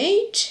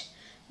d8,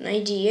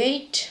 knight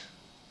d8,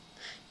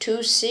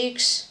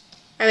 2-6.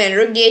 I mean,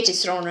 rook d8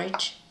 is thrown,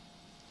 right?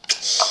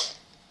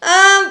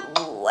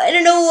 I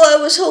don't know what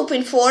I was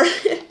hoping for.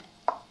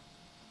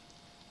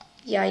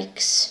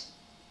 Yikes.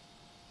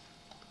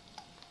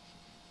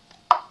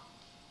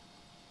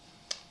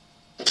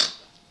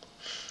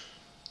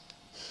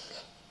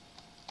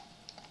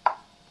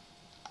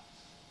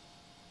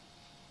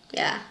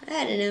 Yeah,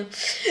 I don't know.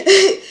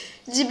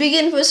 The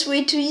beginning was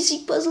way too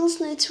easy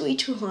puzzles, now it's way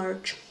too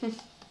hard.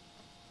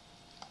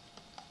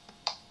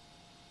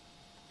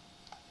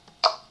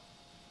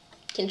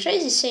 Can try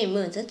the same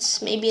move,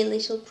 that's maybe a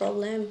little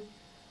problem.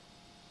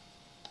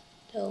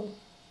 Though.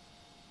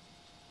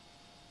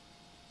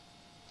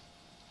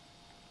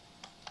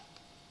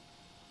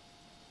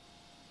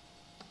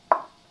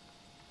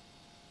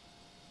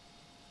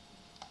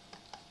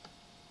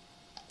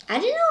 I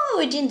don't know how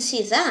I didn't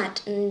see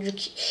that.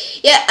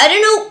 Yeah, I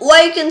don't know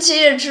why I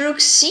considered rook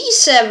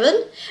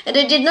c7 and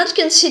I did not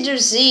consider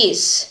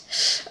these.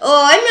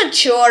 Oh, I'm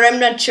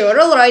not sure.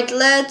 Alright,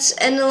 let's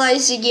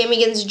analyze the game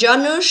against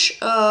Janusz.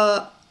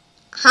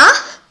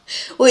 Huh?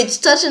 Wait,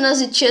 Tykhon has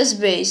a chess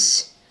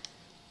base.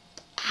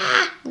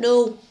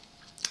 No.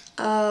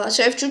 So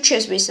I have 2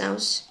 chess base now.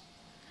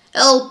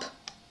 Help.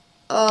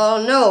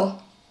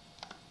 No.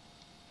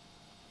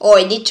 Oh,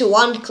 I need to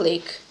one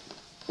click.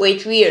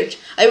 Wait, weird.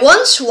 I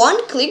once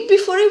one click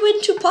before I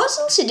went to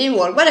puzzles. It didn't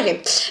work, but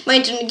okay.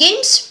 My turn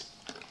games.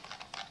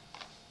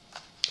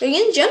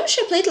 Again, Janusz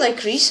I played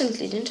like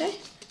recently, didn't I?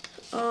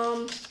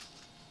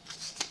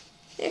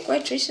 Yeah,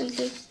 quite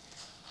recently.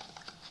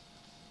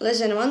 Less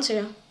than a month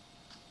ago.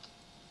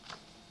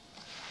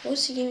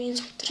 What's the game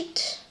against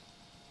Fritz?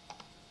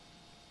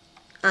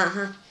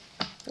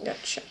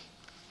 Gotcha.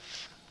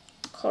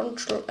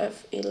 Control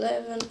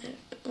F11.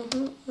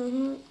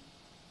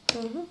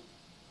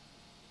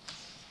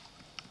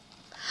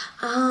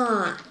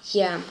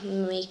 Yeah,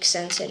 makes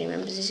sense. I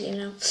remember this game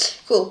now.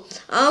 Cool.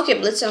 Okay,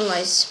 let's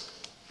analyze.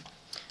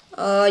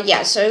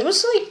 Yeah, so it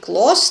was like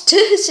lost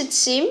as it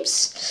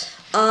seems.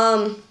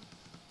 I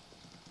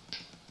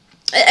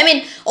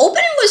mean,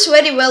 opening was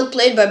very well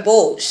played by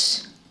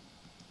both.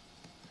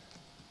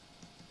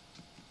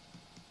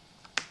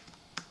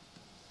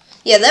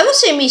 Yeah, that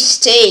was a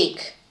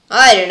mistake.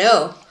 I don't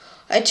know.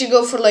 I had to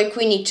go for like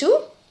queen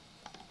e2.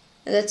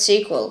 And that's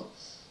equal.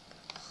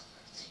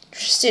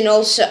 Interesting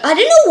also. I don't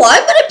know why,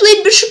 but I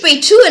played bishop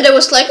a2 and I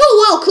was like, oh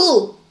well,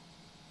 cool.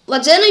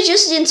 But then I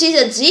just didn't see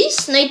that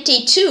this knight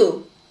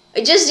a2.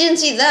 I just didn't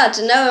see that,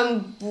 and now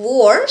I'm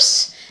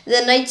worse.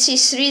 The knight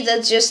c3,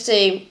 that's just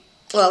a,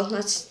 well,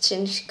 that's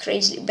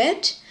crazily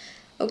bad.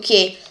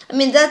 Okay, I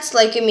mean, that's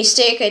like a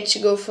mistake. I had to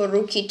go for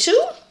rook e2,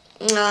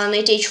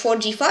 knight h4,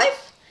 d5.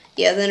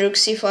 Yeah, then rook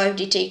c5,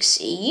 d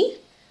takes e,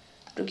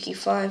 rook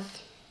e5.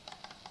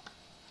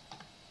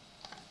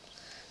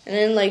 And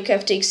then like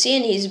f takes c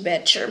and he's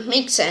better.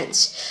 Makes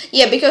sense.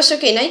 Yeah, because,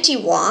 okay, knight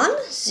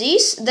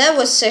e1, that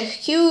was a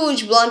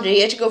huge blunder.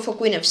 He had to go for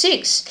queen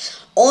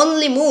f6.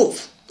 Only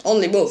move.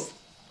 Only move.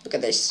 Look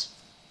at this.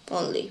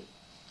 Only.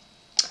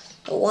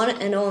 The one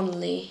and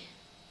only.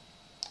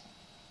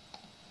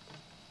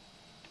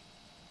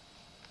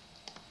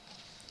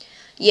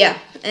 Yeah,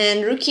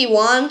 and rook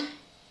e1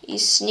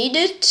 is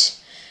needed.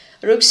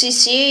 Rook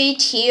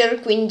c8 here,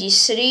 queen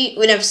d3,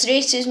 queen f3,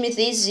 excuse me,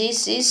 this,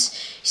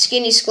 his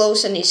king is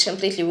close and he's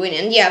completely winning.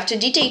 And yeah, after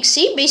d takes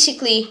c,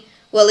 basically,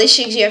 well, h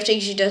takes g, f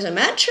takes g doesn't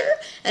matter,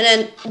 and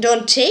then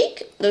don't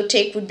take, no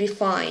take would be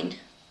fine.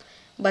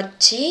 But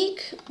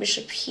take,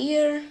 bishop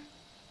here,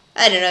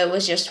 I don't know, I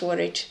was just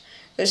worried.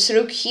 Because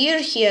rook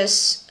here, he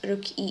has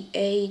rook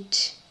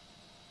e8,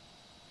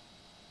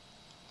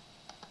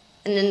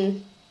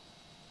 and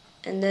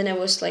then I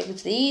was like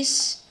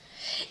this.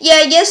 Yeah,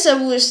 I guess I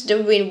was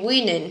the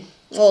winning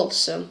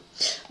also.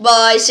 But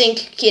I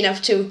think king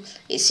f2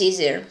 is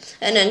easier.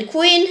 And then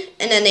queen,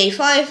 and then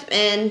a5,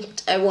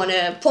 and I won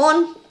a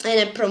pawn, and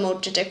I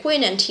promoted a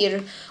queen, and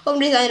here,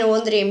 only I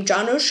know name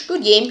Janusz.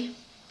 Good game.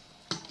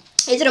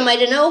 He's from, I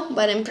don't know,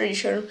 but I'm pretty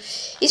sure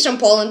he's from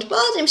Poland,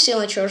 but I'm still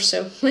not sure,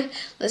 so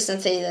let's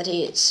not say that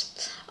he is.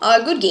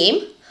 Good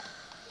game.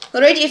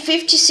 Already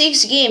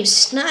 56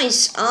 games.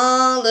 Nice.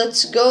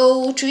 Let's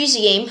go to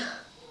easy game.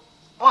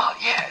 Well,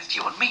 yes,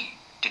 you and me.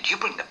 Did you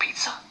bring the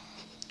pizza?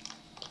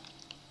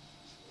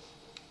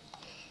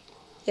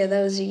 Yeah,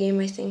 that was the game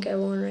I think I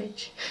won,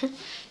 right?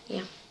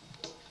 Yeah.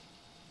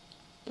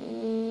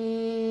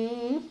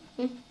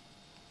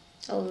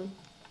 Oh,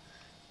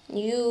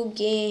 new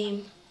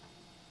game.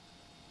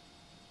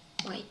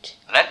 Wait.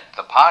 Let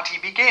the party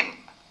begin.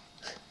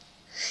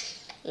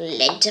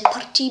 Let the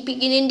party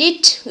begin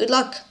indeed. Good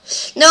luck.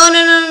 No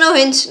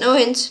hints, no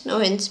hints, no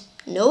hints,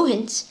 no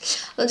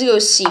hints. Let's go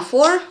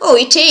c4. Oh,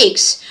 it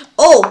takes.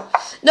 Oh,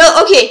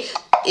 no, okay.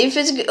 If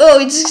it's, oh,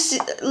 it's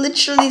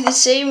literally the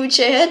same which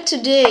I had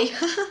today.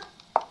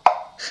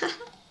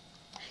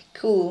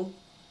 Cool.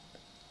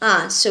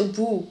 Ah, so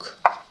book.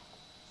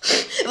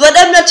 But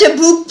I'm not a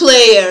book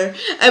player.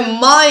 I'm a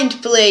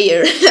mind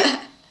player.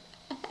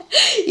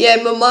 Yeah,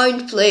 I'm a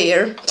mind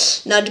player,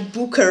 not a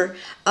booker.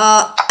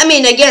 I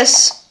mean, I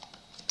guess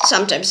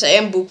sometimes I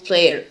am book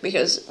player,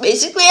 because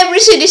basically every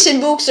citizen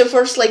books the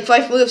first like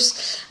 5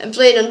 moves I'm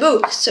playing on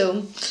book.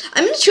 So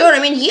I'm not sure. I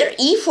mean, here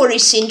e4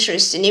 is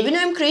interesting. Even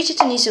though I'm created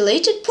an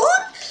isolated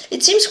pawn,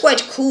 it seems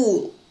quite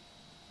cool.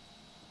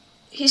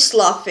 He's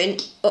laughing.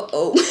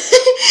 Uh-oh.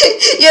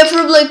 Yeah,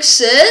 from like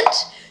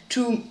set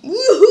to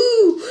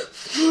woohoo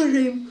for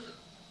him.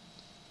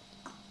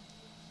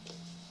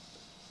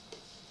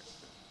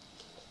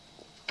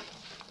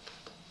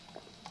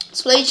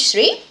 Let's play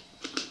h3.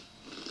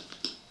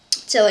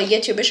 Till I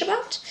get your bishop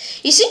out.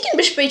 He's thinking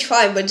bishop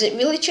h5, but it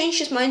really changed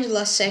his mind the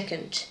last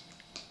second.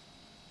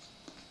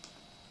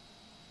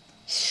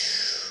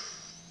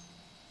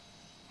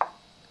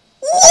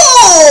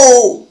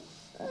 Whoa!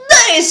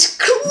 That is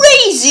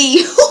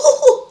crazy!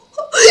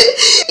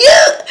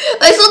 Yeah,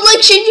 I thought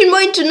like changing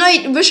mine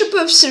tonight, bishop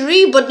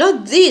f3, but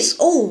not this.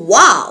 Oh,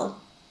 wow.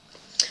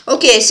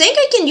 Okay, I think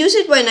I can use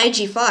it by knight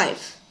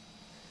g5.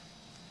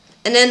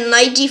 And then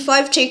knight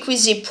d5 take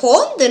with the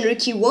pawn, then rook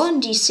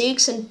e1,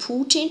 d6, and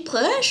put in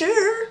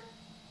pressure.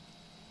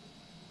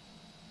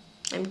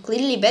 I'm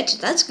clearly better,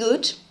 that's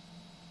good.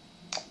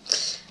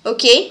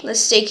 Okay,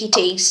 let's take he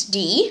takes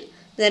d,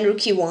 then rook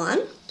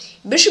e1.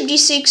 Bishop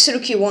d6,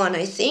 rook e1,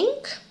 I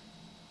think.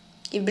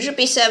 If bishop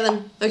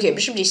e7, okay,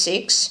 bishop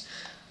d6.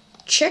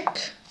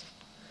 Check.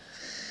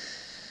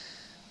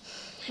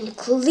 I'm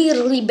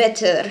clearly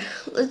better.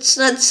 Let's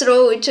not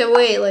throw it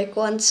away like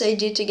once I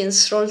did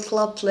against Roll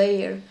Club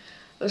player.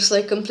 I was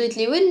like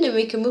completely win and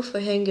make a move for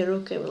hang a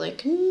rook. I'm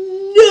like,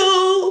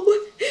 no!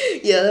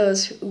 Yeah, that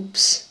was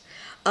oops.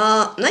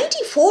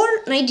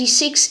 94,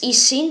 96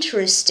 is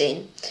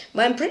interesting,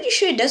 but I'm pretty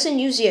sure it doesn't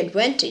use the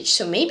advantage.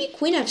 So maybe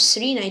queen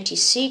f3,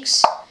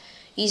 96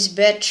 is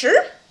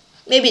better.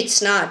 Maybe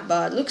it's not,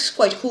 but looks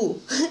quite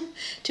cool,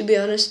 to be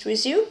honest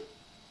with you.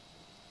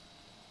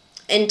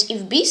 And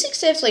if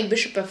b6 has like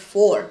bishop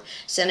f4,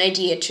 it's an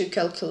idea to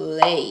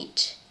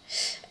calculate.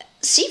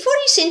 c4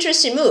 is an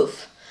interesting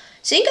move.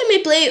 I think I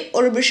may play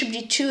or bishop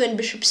d2 and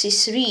bishop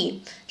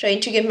c3,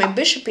 trying to get my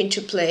bishop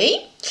into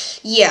play.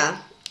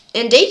 Yeah,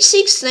 and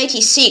h6,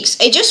 96.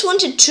 I just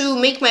wanted to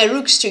make my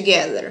rooks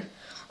together.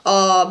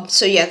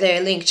 So yeah,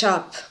 they're linked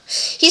up.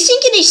 He's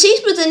thinking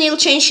h6, but then he'll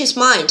change his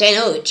mind. I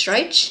know it,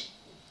 right?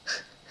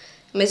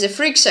 I'm as a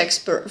Fritz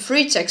expert.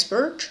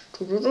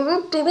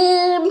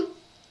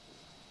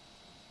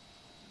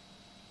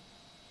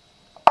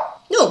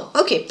 No,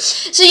 okay.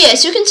 So yeah,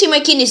 as you can see,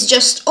 my king is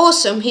just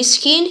awesome. His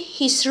king,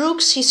 his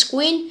rooks, his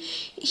queen,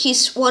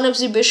 his one of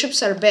the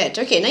bishops are bad.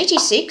 Okay,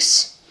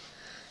 96.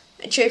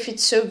 Not sure if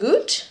it's so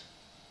good.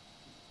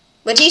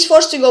 But he's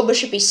forced to go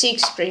bishop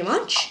e6 pretty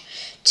much.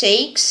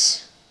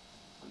 Takes.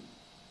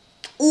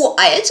 Oh,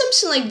 I had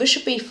something like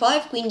bishop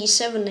a5, queen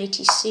d7,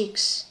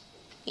 96.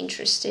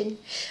 Interesting.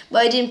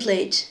 But I didn't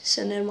play it,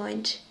 so never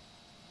mind.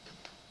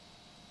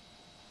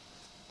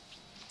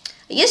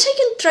 I guess I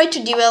can try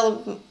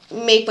to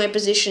make my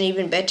position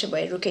even better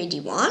by rook a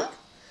d1.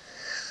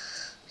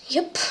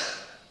 Yep.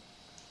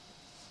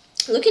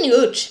 Looking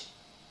good.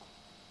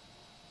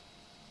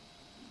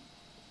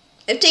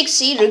 F takes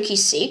c, rook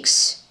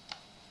e6.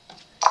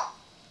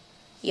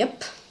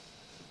 Yep.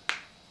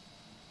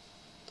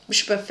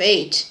 Bishop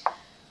f8.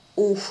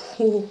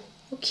 Oh,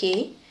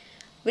 okay.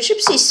 Bishop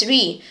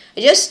c3.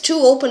 Just 2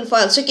 open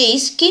files. Okay,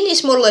 his king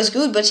is more or less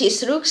good, but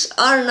his rooks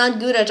are not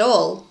good at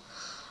all.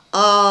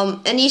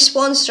 And his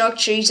pawn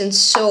structure isn't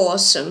so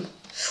awesome.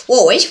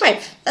 Whoa,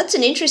 h5. That's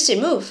an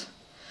interesting move.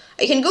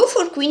 I can go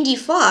for queen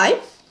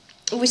d5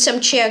 with some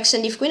checks,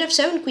 and if queen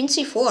f7, queen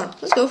c4.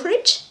 Let's go for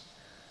it.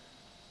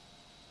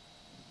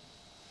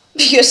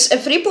 Because a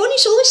free pawn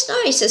is always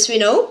nice, as we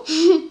know.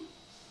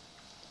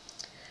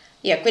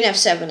 Yeah, queen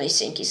f7 I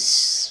think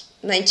is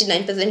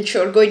 99%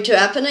 sure going to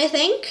happen, I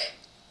think.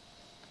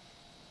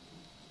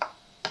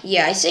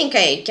 Yeah, I think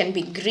I can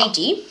be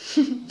greedy.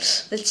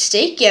 Let's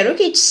take, yeah, rook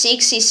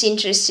h6 is an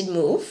interesting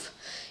move.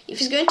 If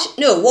he's going to,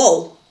 no,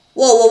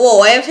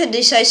 whoa, I have a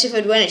decisive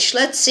advantage.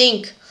 Let's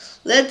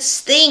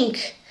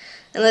think,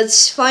 and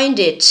let's find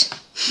it.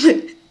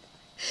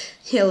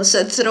 Yeah, let's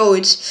not throw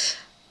it.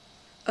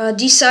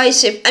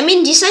 Decisive, I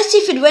mean,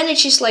 decisive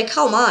advantage is like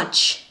how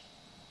much?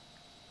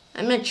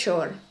 I'm not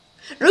sure.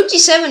 Rook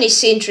d7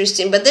 is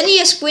interesting, but then he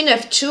has queen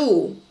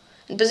f2,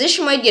 and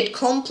position might get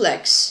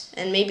complex,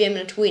 and maybe I'm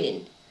not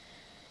winning.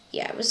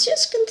 Yeah, I was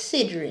just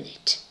considering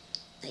it.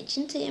 I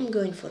didn't say I'm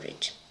going for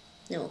it.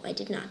 No, I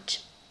did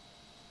not.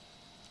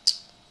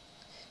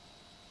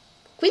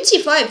 Queen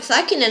c5,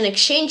 Tykhon and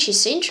exchange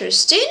is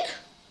interesting.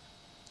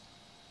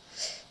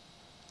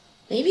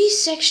 Maybe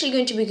it's actually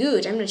going to be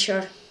good, I'm not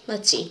sure.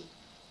 Let's see.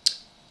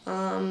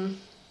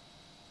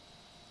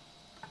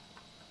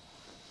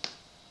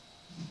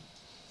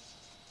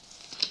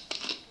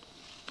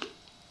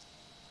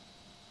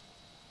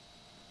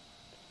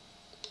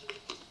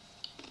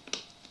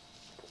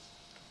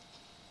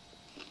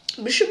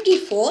 Bishop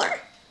d4.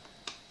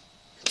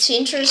 It's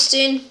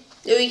interesting.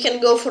 We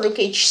can go for rook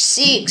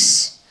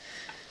h6.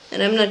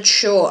 And I'm not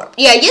sure.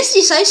 Yeah, I guess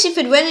decisive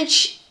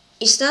advantage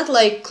is not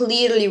like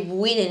clearly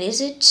winning,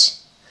 is it?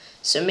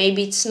 So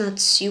maybe it's not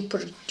super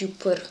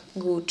duper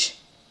good.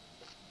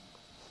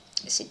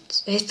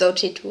 I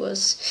thought it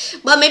was.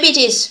 But maybe it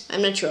is.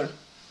 I'm not sure.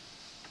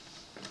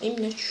 I'm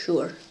not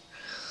sure.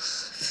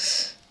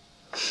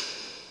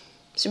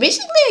 So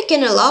basically I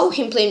can allow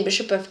him playing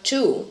bishop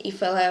f2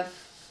 if I'll have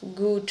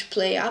good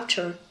play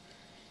after.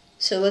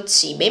 So let's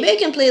see. Maybe I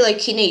can play like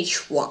king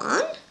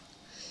h1.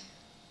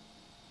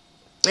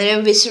 And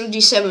then with rook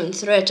d7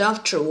 threat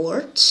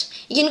afterwards.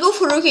 You can go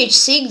for rook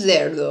h6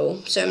 there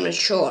though, so I'm not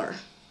sure.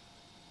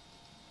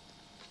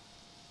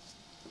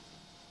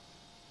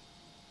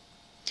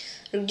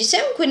 Rook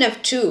d7, queen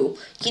f2,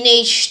 king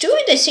h2,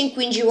 and I think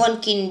queen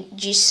g1, king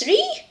g3,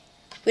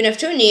 queen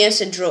f2, and he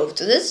has a draw.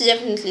 So that's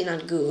definitely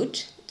not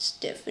good. It's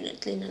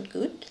definitely not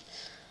good.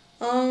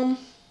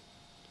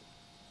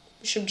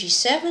 Bishop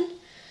g7,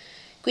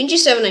 queen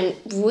g7 I'm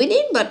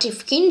winning, but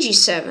if king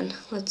g7,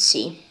 let's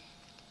see.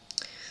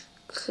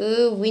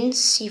 Queen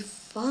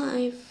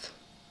c5.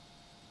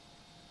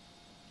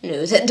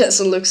 No, that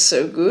doesn't look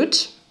so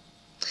good.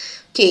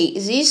 Okay,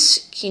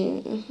 this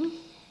king.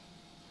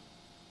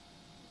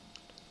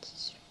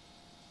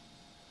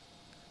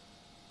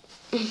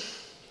 I'm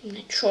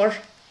not sure.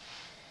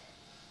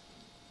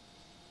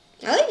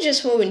 I like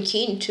just moving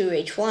king to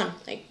h1,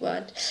 like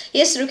what?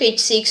 Yes, rook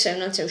h6, I'm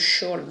not so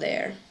sure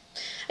there.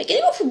 I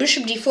can go for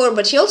bishop d4,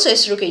 but he also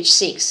has rook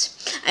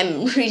h6.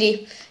 I'm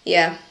really,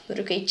 yeah,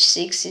 rook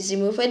h6 is a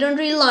move I don't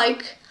really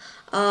like.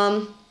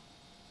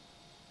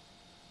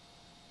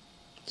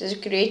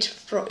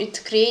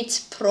 It creates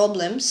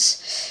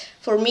problems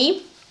for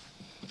me.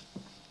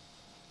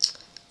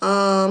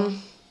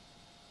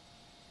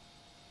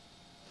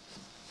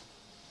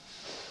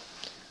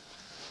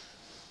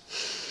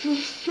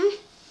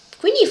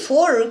 Queen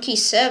e4, rook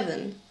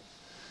e7.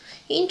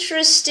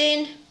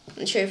 Interesting.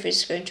 Not sure if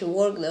it's going to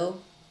work though.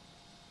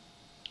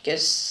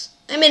 Because,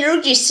 I mean,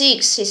 rook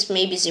g6 is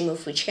maybe the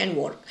move which can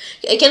work.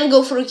 I can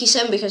go for rook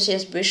e7 because he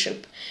has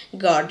bishop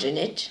guarding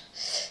it.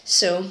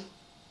 So,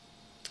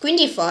 queen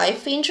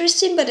d5,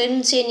 interesting, but I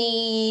didn't see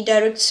any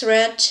direct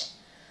threat.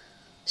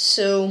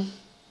 So,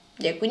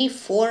 yeah, queen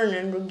e4 and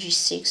then rook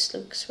g6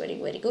 looks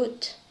very, very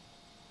good.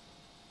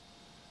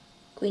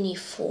 Queen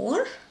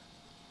e4.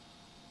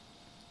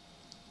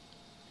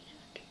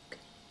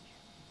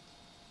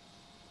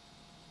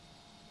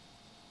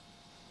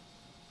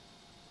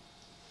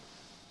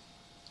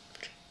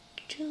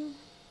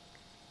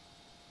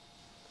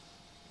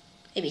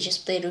 Maybe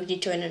just play rook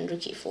d2 and then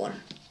rook e4.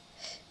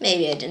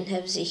 Maybe I didn't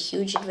have the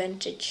huge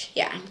advantage.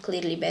 Yeah, I'm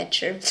clearly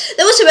better. That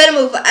was a better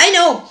move, I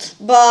know,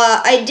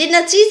 but I did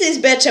not see this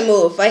better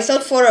move. I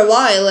thought for a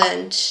while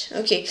and...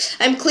 Okay,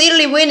 I'm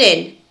clearly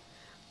winning.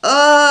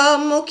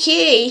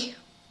 Okay.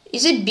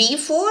 Is it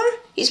b4?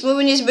 He's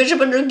moving his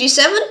bishop on rook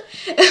d7?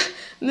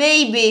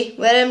 Maybe,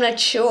 but I'm not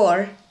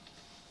sure.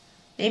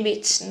 Maybe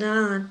it's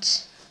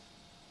not.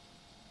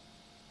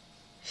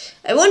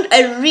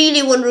 I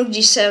really want rook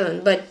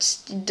g7, but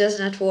it does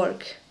not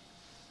work.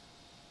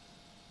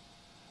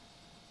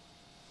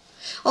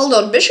 Hold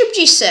on, bishop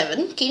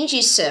g7, king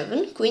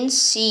g7, queen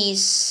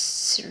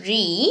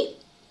c3,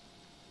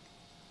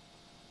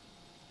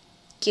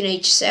 king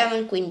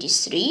h7, queen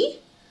d3,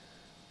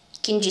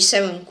 king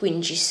g7,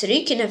 queen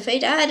g3, king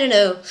f8, I don't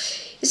know.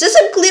 It says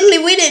I'm clearly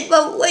winning,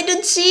 but I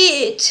don't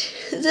see it.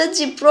 That's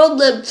the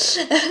problem.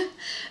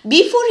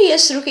 b4 he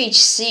has rook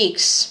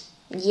h6,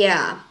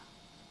 yeah.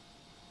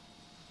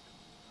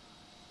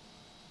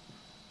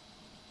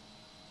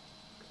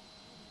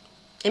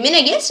 I mean,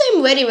 I guess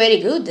I'm very, very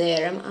good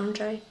there,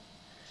 aren't I?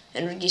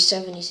 And rook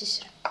d7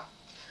 is...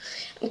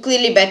 I'm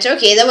clearly better.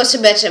 Okay, that was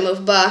a better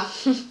move, but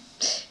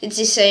it's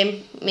the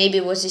same. Maybe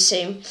it was the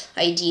same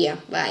idea,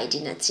 but I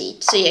did not see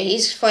it. So yeah, he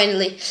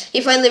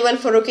finally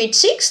went for rook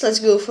h6. Let's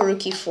go for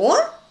rook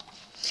e4.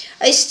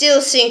 I still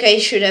think I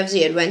should have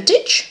the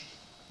advantage,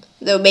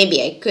 though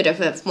maybe I could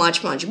have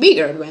much, much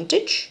bigger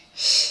advantage.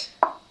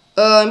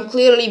 I'm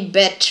clearly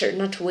better,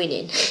 not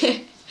winning.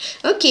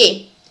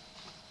 Okay.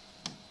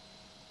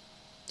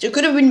 So it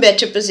could have been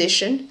better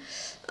position.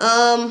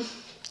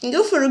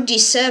 Go for rook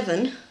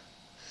d7.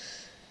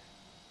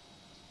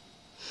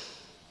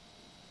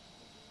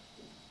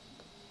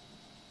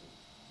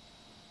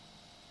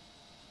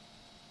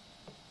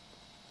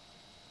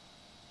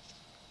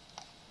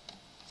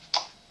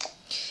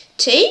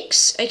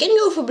 Takes. I can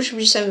go for bishop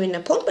g7 with a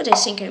pawn, but I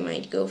think I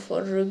might go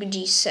for rook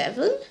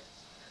d7.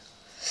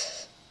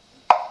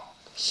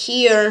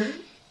 Here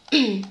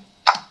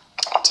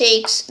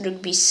takes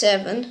rook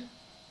b7.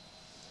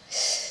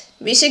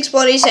 b6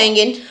 pawn is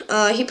hanging.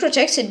 He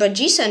protects it, but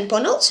g7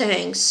 pawn also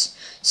hangs.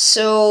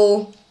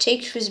 So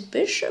takes with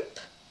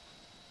bishop.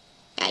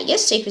 I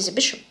guess take with the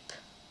bishop.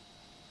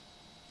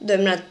 Though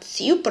I'm not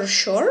super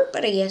sure,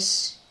 but I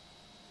guess.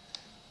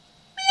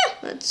 Yeah,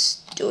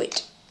 let's do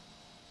it.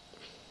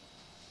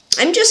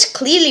 I'm just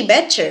clearly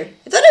better.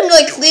 I thought I'm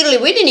like clearly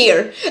winning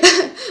here.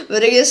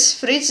 But I guess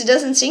Fritz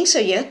doesn't think so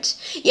yet.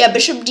 Yeah,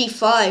 bishop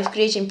d5,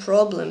 creating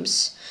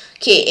problems.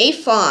 Okay,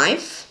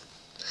 a5.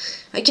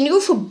 I can go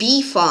for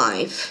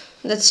b5.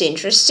 That's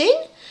interesting.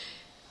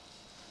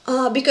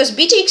 Because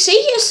b takes a,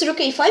 yes, rook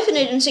a5, and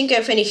I don't think I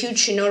have any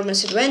huge,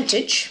 enormous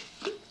advantage.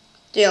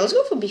 Yeah, let's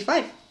go for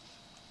b5.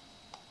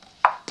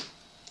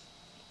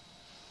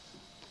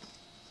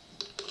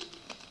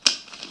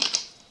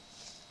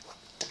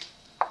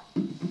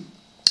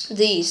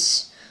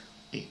 These.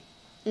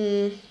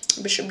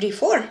 Bishop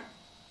d4.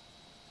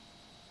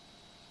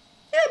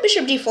 Yeah,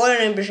 bishop d4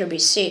 and bishop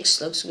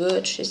b6 looks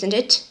good, isn't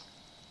it?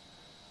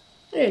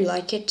 I really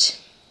like it.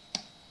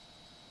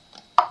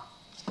 I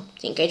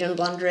think I don't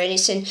blunder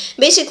anything.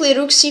 Basically,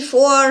 rook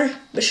c4,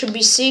 bishop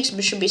b6,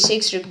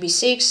 rook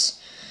b6.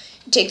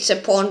 It takes a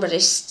pawn, but I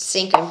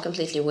think I'm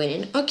completely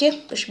winning.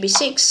 Okay, bishop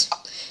b6.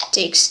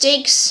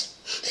 Takes.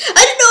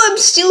 I don't know, I'm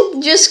still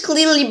just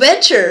clearly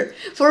better.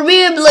 For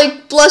me, I'm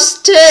like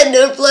plus 10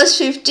 or plus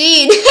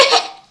 15.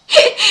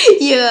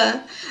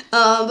 Yeah.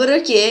 But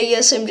okay, I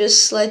guess I'm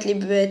just slightly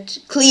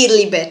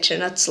clearly better,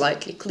 not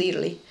slightly,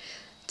 clearly.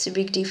 It's a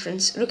big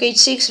difference. Rook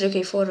h6, rook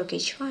a4, rook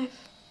h5.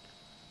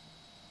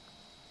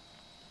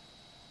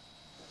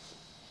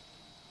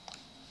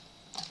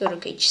 Go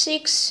rook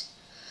h6.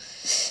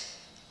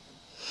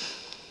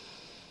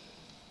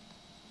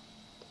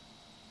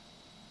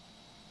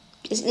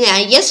 Nah,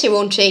 I guess he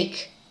won't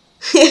take.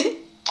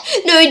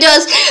 No, he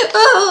does.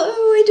 Oh,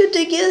 why don't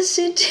I guess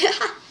it?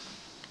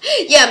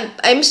 Yeah,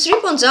 I'm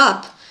 3 pawns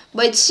up,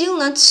 but it's still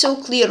not so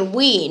clear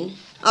win.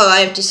 Oh,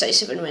 I have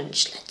decisive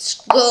advantage. Let's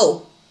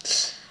go.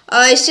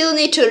 I still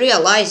need to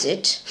realize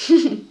it.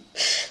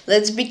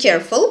 Let's be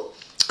careful.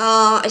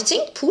 I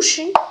think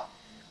pushing.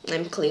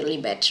 I'm clearly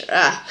better.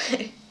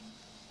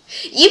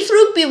 If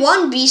rook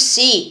b1,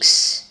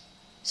 b6.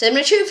 So I'm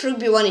not sure if rook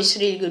b1 is a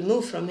really good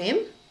move from him.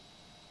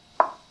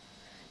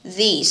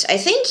 These. I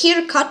think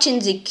here cutting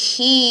the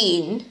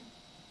king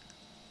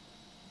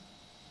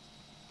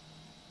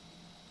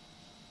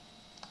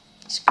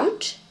is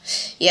good.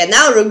 Yeah,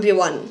 now rook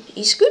b1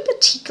 is good,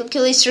 but he could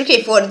kill his rook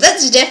a4.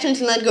 That's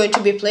definitely not going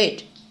to be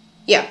played.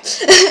 Yeah,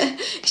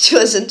 it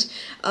wasn't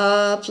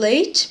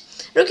played.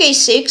 Rook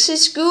a6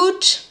 is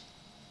good.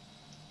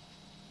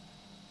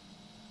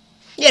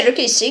 Yeah, rook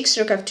a6,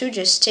 rook f2,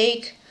 just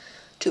take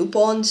 2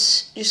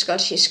 pawns, just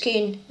got his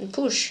king and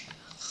push.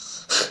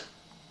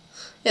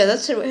 Yeah,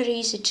 that's very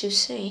easy to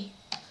say.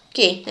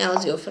 Okay, now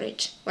let's go for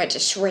it. White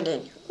is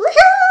winning.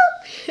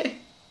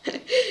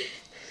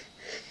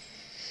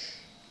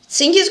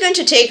 Think he's going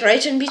to take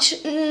right and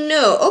b2?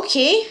 No,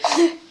 okay.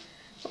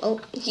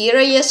 Well, here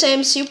I guess I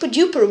am super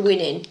duper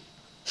winning.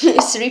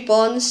 3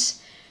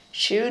 pawns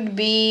should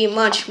be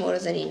much more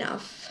than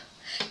enough.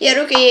 Yeah,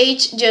 rook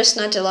a8, just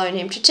not allowing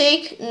him to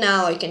take.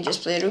 Now I can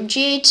just play rook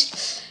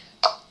g8.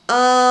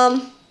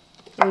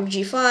 Rook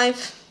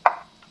g5.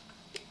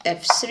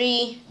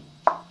 f3.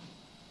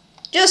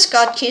 Just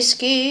got his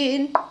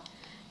king.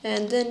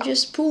 And then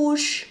just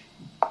push.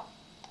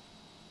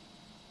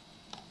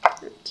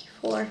 Rook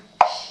d4.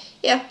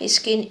 Yeah, his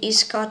king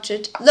is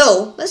cutted.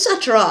 No, let's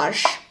not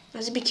rush.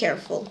 Let's be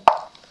careful.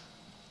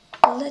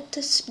 Let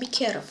us be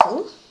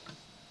careful.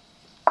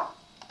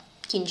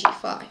 King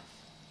g5.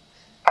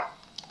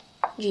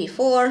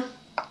 g4.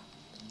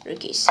 Rook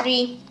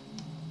a3.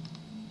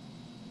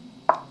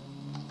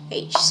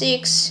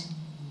 h6.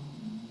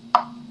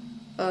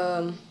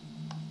 Rook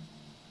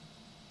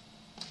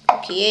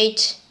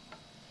e8.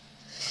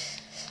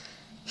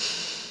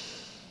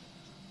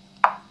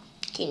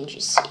 King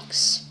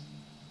g6.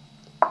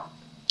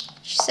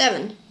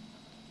 h7.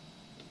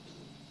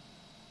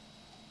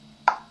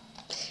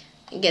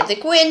 Get the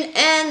queen,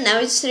 and now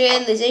it's the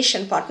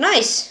realization part.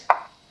 Nice.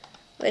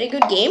 Very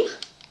good game.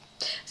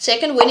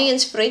 Second win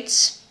against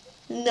Fritz.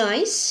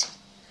 Nice.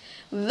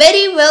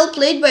 Very well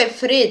played by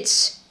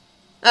Fritz.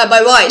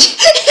 By White.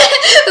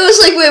 I was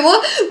like, wait,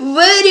 what?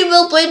 Very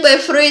well played by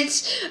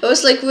Fritz. I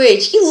was like,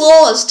 wait, he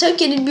lost. How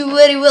can it be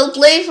very well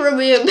played from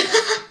him?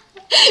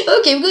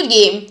 Okay, good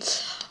game.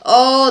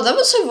 Oh, that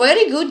was a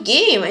very good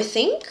game, I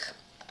think.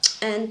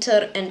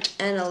 Enter and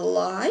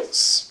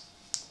analyze.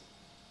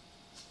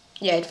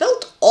 Yeah, it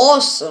felt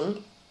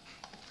awesome.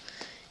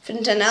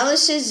 Different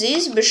analysis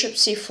is bishop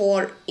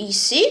c4,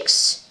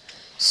 e6.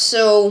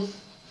 So,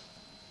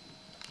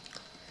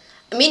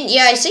 I mean,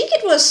 yeah, I think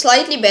it was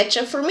slightly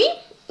better for me,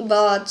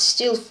 but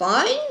still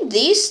fine.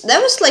 That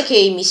was like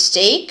a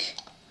mistake.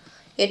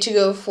 You had to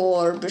go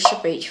for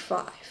bishop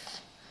h5,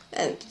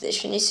 and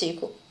position is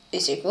equal. I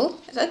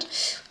thought,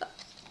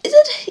 is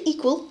it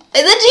equal?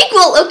 Is it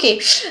equal? Okay,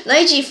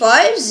 knight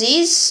g5.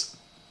 This,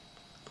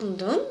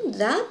 hold on,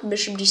 that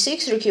bishop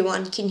d6, rook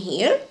e1, king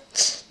here.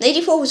 Knight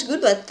e4 was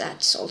good, but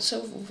that's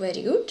also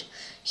very good.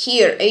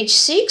 Here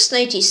h6,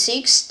 knight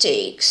e6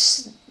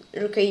 takes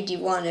rook a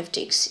d1, f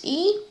takes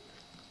e.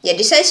 Yeah,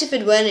 decisive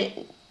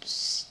advantage.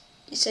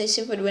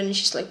 decisive, but when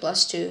she's like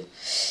 +2.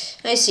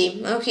 I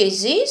see. Okay,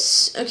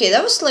 this. Okay,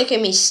 that was like a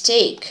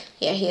mistake.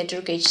 Yeah, he had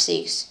rook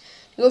h6.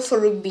 Go for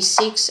rook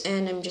b6,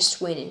 and I'm just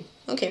winning.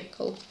 Okay,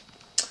 cool.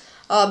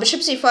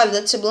 Bishop c5.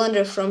 That's a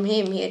blunder from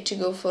him. He had to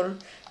go for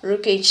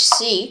rook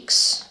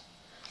h6.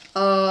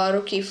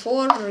 Rook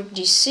e4, rook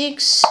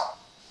d6,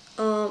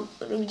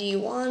 rook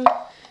d1,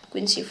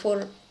 queen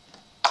c4,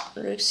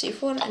 rook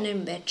c4, and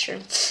I'm better.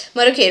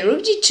 But okay,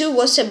 rook d2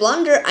 was a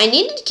blunder. I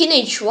needed king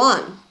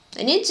h1.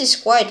 I need this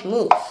quiet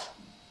move.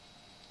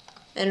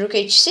 And rook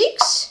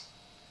h6,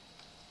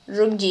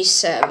 rook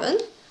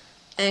d7,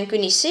 and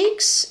queen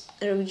e6,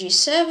 rook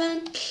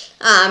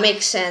g7.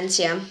 Makes sense,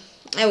 yeah.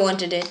 I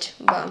wanted it,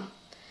 but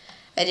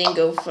I didn't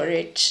go for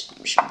it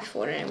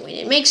before I win.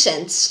 It makes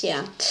sense,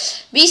 yeah.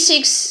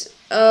 b6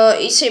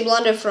 is a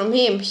blunder from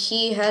him.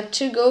 He had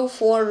to go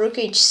for rook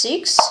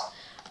h6,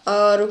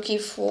 rook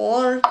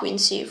e4, queen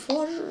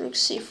c4, rook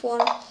c4,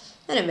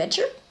 and I'm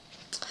better,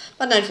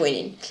 but not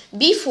winning.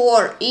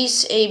 b4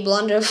 is a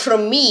blunder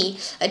from me.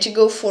 I had to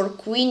go for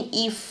queen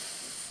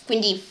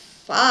d5.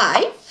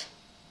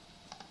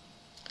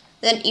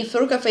 Then if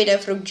rook f8, I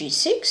have rook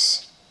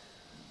g6.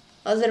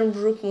 Other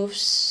rook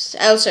moves.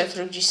 I also have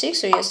rook g6,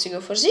 so he has to go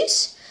for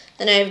this.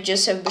 Then I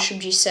just have bishop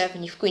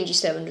g7. If queen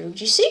g7, rook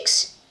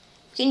g6,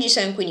 queen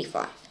g7, queen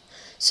e5.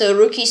 So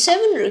rook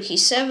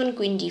e7,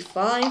 queen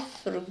d5,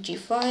 rook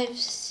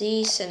g5,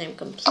 this, and I'm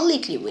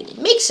completely winning.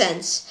 Makes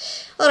sense.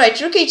 All right,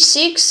 rook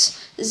h6,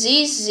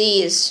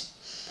 this.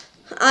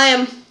 I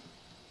am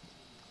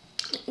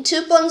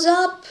 2 pawns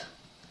up,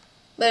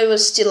 but it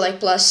was still like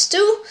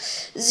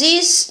 +2.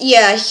 This,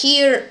 yeah,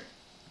 here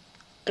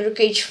rook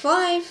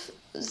h5.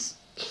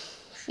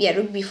 Yeah,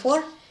 rook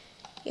b4.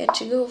 You had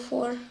to go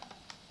for.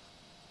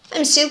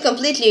 I'm still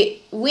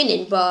completely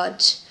winning,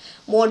 but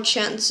more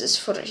chances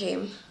for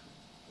him.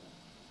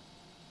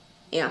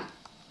 Yeah.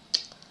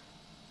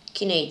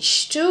 King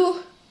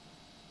h2.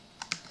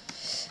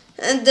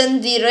 And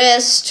then the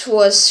rest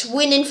was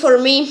winning for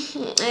me.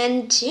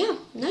 And yeah,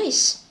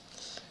 nice.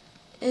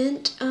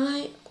 And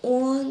I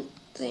won.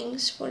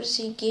 Thanks for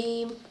the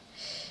game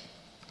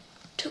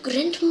to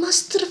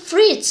Grandmaster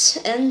Fritz.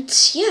 And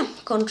yeah,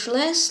 Ctrl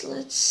S,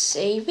 let's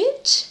save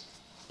it.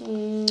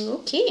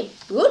 Okay,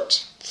 good.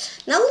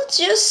 Now let's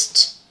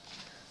just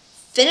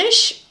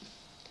finish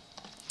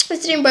the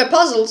stream by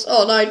puzzles.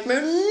 Oh,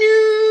 nightmare.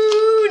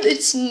 No,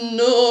 it's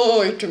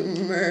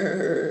nightmare.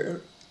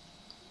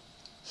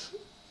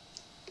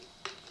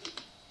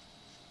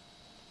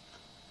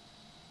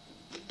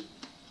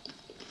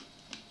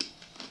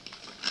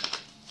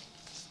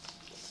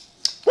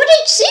 Queen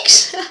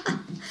h6?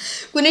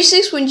 Queen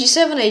h6, queen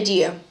g7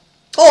 idea.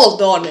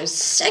 Hold on a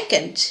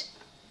second.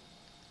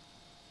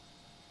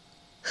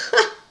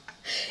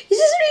 This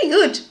is really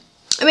good.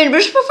 I mean,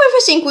 bishop f5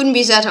 I think wouldn't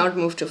be that hard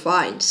move to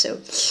find, so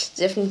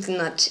definitely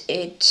not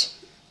it.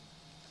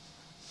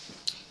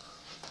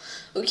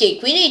 Okay,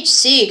 queen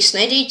h6,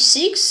 knight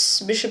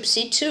h6, bishop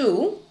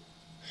c2.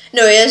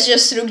 No, it's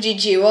just rook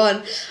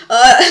g1.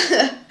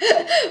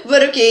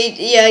 But okay,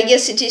 yeah, I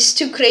guess it is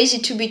too crazy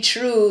to be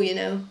true, you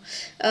know.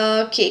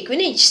 Okay,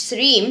 queen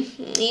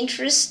h3,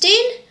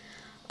 interesting.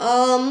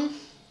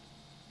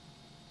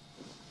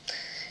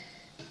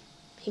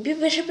 Maybe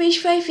bishop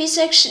h5 is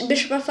actually,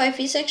 bishop f5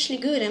 is actually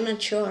good. I'm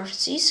not sure.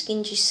 This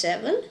king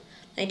g7,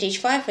 knight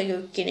h5. I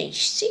go king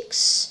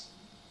h6.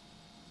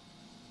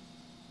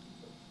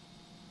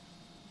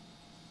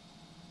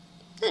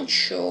 Not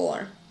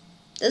sure.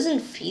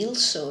 Doesn't feel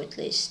so, at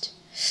least.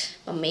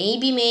 But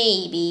maybe.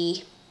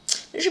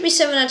 Bishop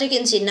e7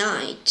 against the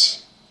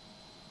knight.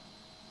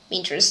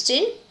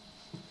 Interesting.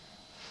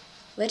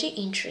 Very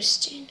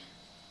interesting.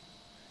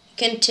 I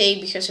can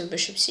take because of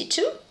bishop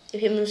c2.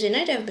 If he moves the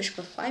knight, I have bishop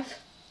f5.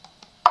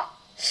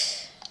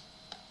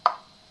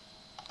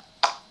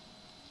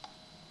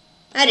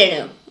 I don't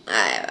know.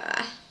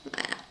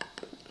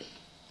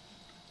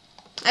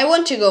 I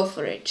want to go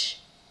for it,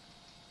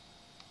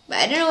 but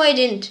I don't know why I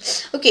didn't.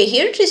 Okay,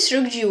 here it is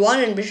rook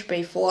g1 and bishop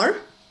a4.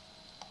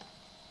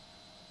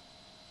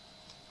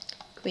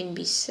 Queen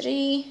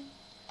b3.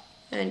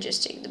 And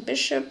just take the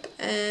bishop.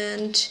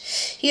 And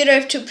here I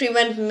have to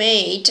prevent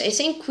mate. I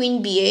think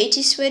queen b8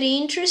 is very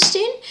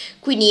interesting.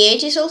 Queen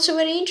e8 is also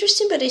very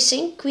interesting, but I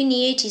think queen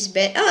e8 is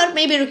better. Or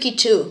maybe rook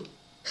e2.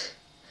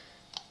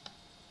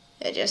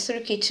 Yeah, just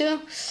rook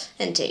e2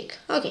 and take.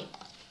 Okay.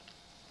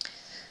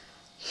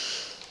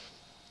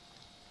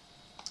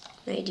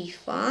 Knight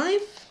d5.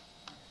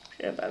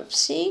 Bishop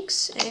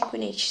f6 and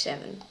queen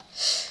h7.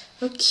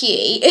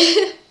 Okay.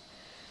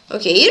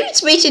 Okay, here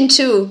it's mate in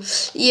 2.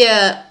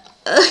 Yeah.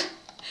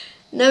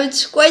 Now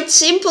it's quite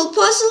simple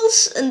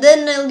puzzles, and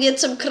then I'll get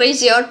some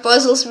crazy hard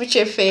puzzles which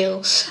I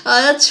fail.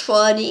 That's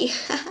funny.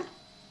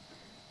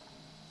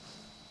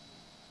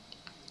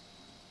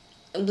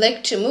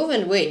 Black to move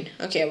and win.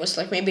 Okay, I was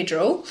like maybe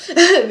draw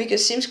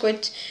because it seems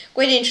quite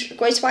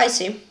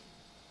spicy.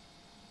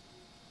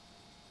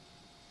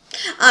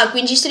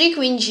 Queen g3,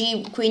 queen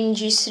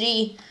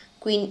g3,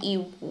 queen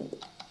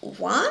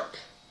e1,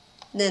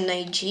 then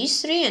knight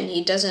g3, and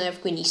he doesn't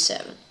have queen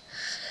e7.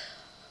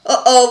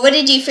 Uh-oh,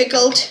 very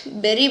difficult.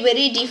 Very,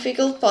 very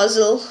difficult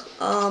puzzle.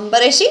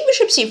 But I think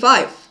bishop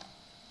c5.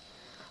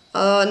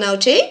 Now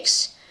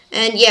takes.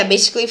 And yeah,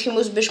 basically if he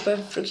moves bishop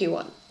for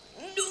q1.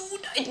 No,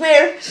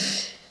 nightmare.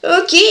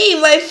 Okay,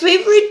 my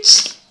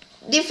favorite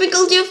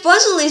difficulty of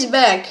puzzle is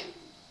back.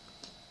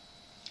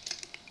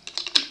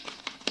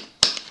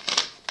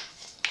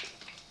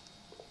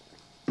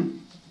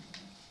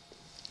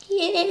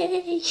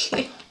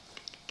 Yay!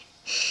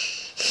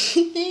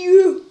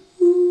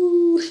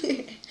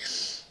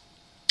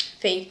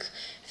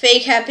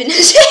 Fake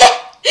happiness.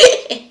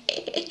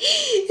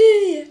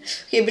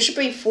 Okay, bishop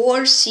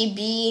a4,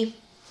 cb.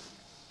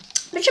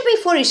 Bishop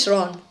a4 is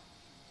wrong,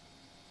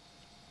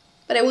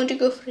 but I want to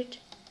go for it.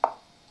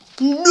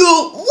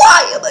 No,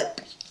 why am I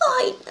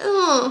behind?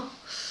 Oh.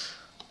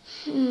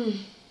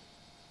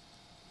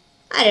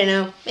 I don't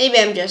know. Maybe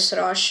I'm just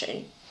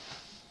rushing.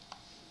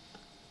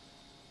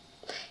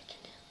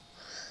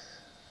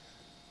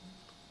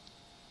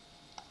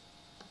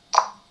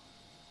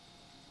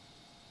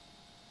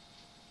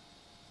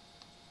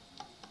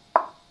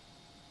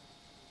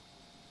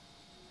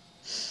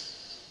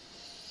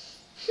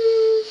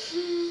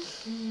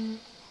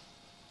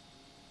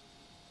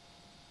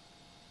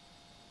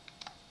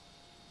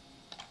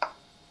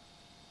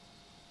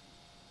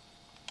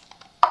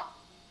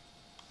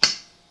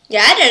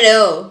 Yeah, I don't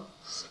know.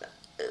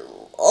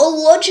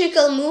 All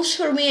logical moves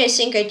for me, I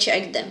think I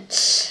checked them.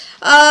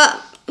 I'm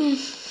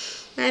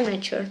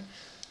not sure.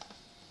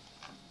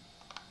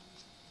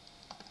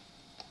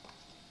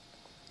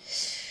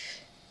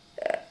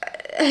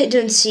 I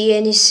don't see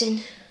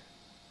anything.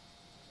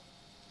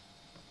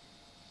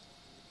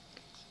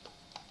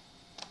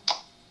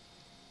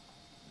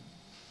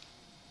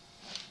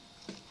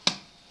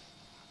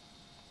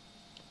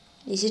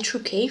 Is it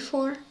rook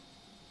a4?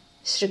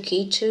 It's rook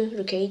e2,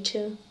 rook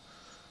a2.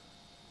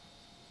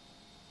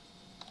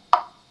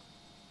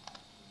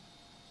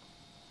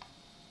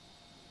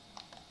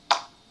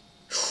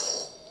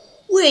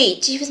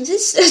 Wait, even this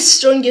is the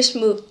strongest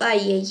move. Ay,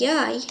 ay,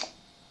 ay.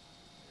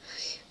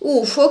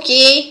 Oof,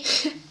 okay.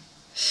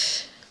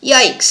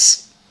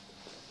 Yikes.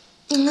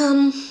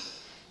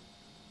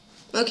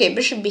 Okay,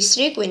 bishop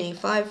b3, queen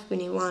a5,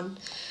 queen a1.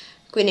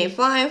 Queen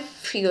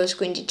a5, he goes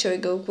queen d2, I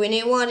go queen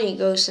a1, he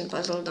goes and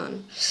puzzle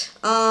done.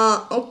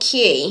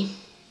 Okay.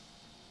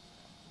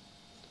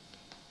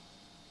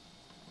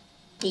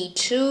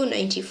 e2,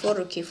 94,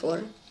 rook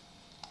e4.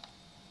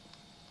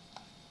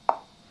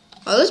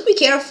 Oh, let's be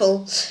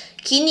careful.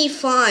 King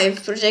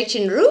e5,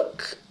 protecting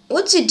rook.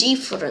 What's the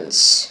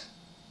difference?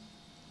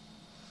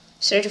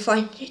 Try to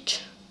find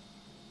it.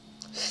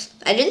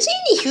 I didn't see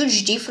any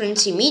huge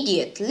difference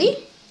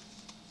immediately.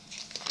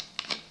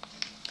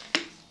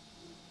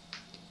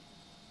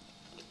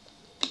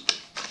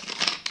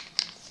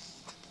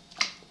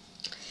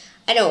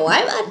 I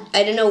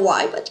don't know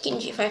why, but King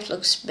g5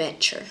 looks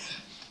better.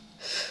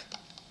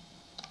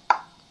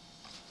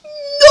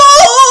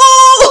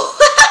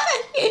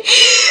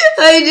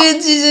 I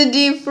didn't see the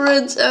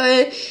difference.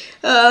 I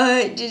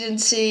didn't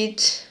see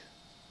it.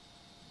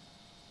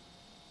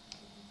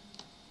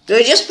 Do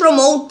I just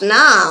promote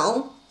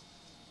now?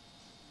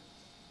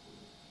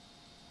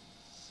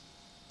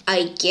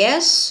 I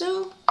guess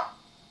so.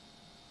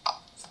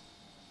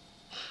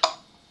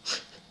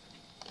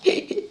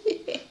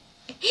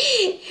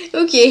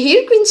 Okay,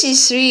 here queen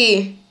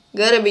c3.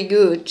 Gotta be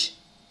good.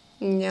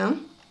 Yeah.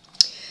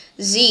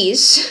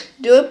 This.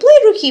 Do I play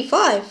rook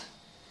e5?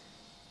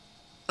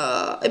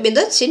 I mean,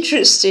 that's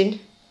interesting.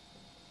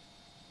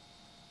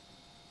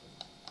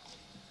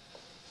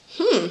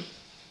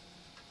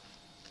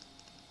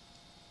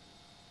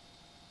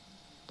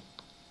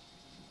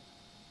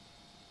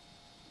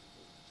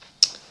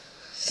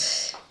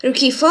 Rook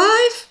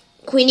e5,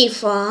 queen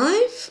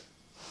e5.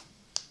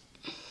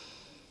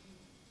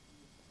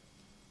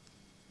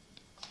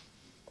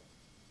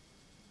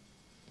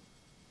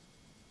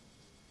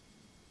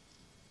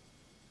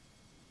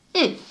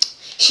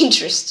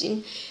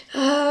 Interesting.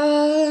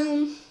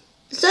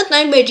 It's not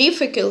my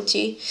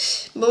difficulty,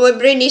 but my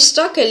brain is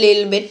stuck a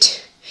little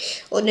bit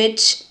on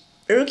it.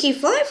 Rook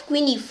e5,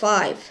 queen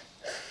e5.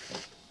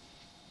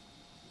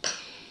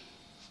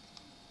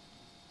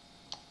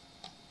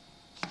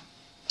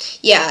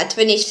 Yeah,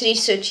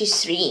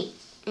 23-33.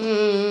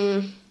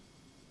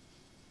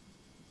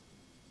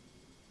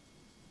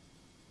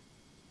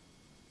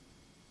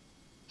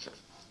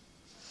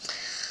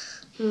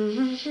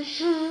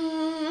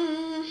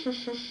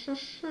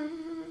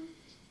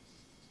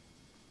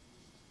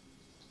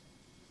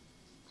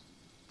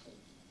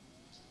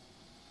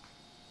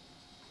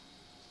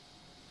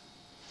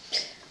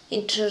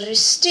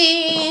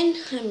 Interesting.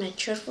 I'm not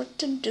sure what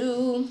to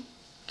do.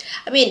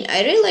 I mean,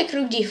 I really like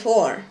rook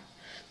d4,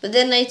 but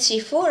then knight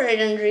c4, I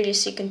don't really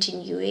see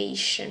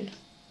continuation.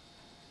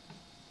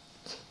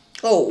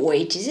 Oh,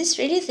 wait, is this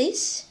really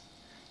this?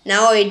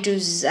 Now I do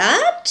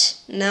that.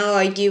 Now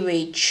I give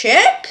a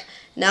check.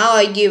 Now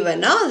I give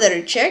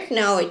another check.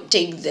 Now I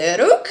take the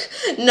rook.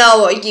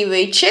 Now I give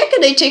a check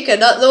and I take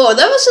another. Oh,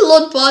 that was a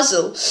long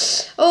puzzle.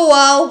 Oh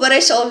wow, but I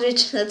solved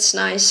it. That's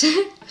nice.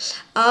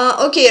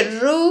 Okay,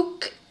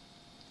 rook.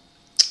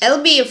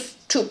 LB of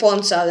 2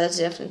 pawns out, that's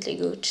definitely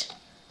good.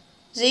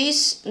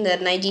 This, and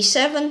then knight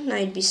d7,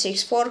 knight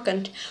b6 fork,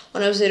 and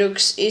one of the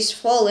rooks is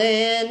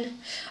fallen.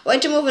 Way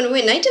to move and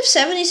win. Knight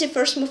f7 is the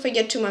first move I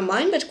get to my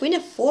mind, but queen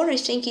f4 I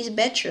think is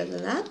better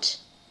than that.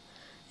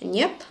 And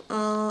yep,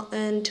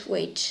 and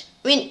wait.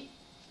 I mean,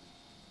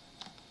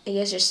 I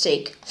guess just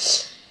take.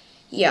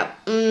 Yeah,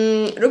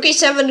 rook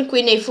a7,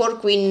 queen a4,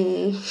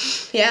 queen.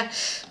 Yeah,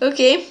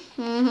 okay.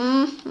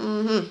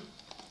 24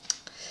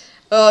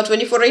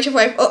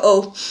 h5.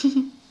 Uh-oh.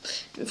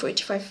 24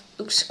 h5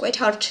 looks quite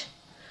hard.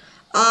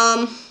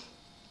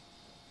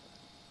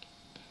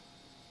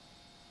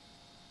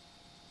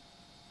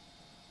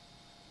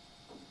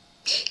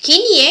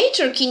 King e8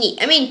 or king e?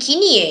 I mean,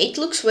 king e8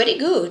 looks very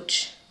good.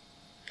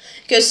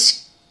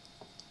 Because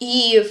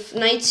if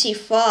knight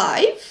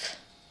c5,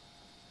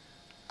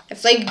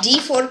 if like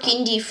d4,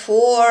 king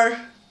d4,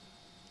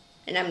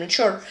 and I'm not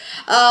sure.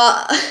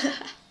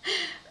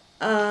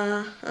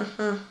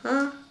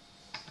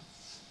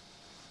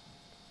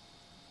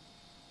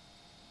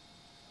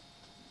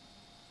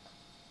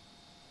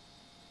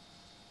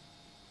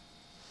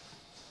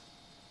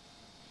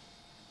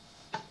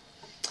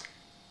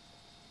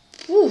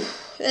 Ooh,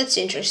 that's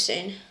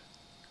interesting.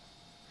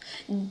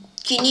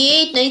 King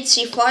e8, knight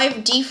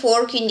c5,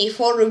 d4, king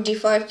d4, rook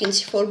d5, king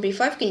c4,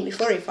 b5, king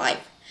b4, a5.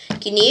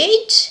 King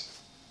e8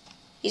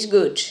 is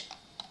good.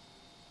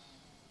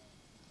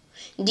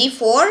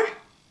 d4.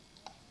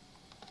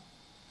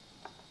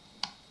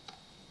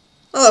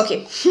 Oh,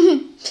 okay.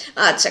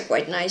 That's a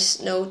quite nice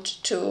note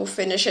to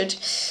finish it.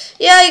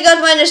 Yeah, I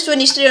got minus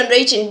 23 on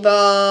rating,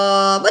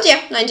 but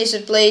yeah,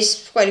 90th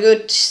place, quite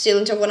good, still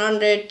into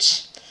 100.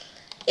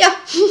 Yeah.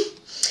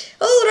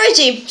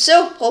 Alrighty,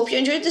 so hope you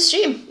enjoyed the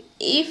stream.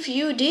 If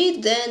you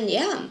did, then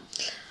yeah.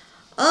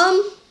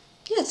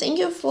 Yeah, thank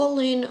you for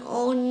following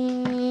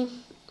on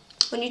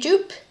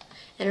YouTube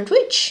and on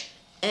Twitch.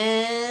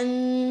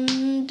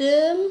 And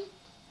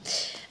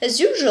as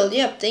usual,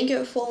 yeah, thank you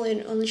for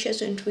following on the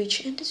channel on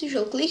Twitch. And as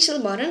usual, click the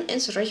button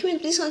and subscribe and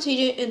please like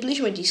video and please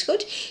join my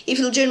Discord. If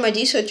you'll join my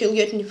Discord, you'll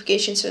get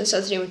notifications when I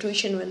start streaming on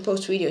Twitch and when I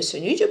post videos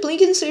on YouTube.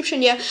 Link in the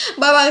description. Yeah,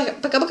 bye bye,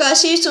 пока-пока,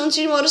 see you soon,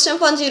 see you tomorrow, have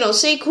fun,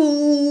 say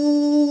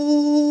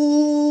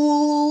cool.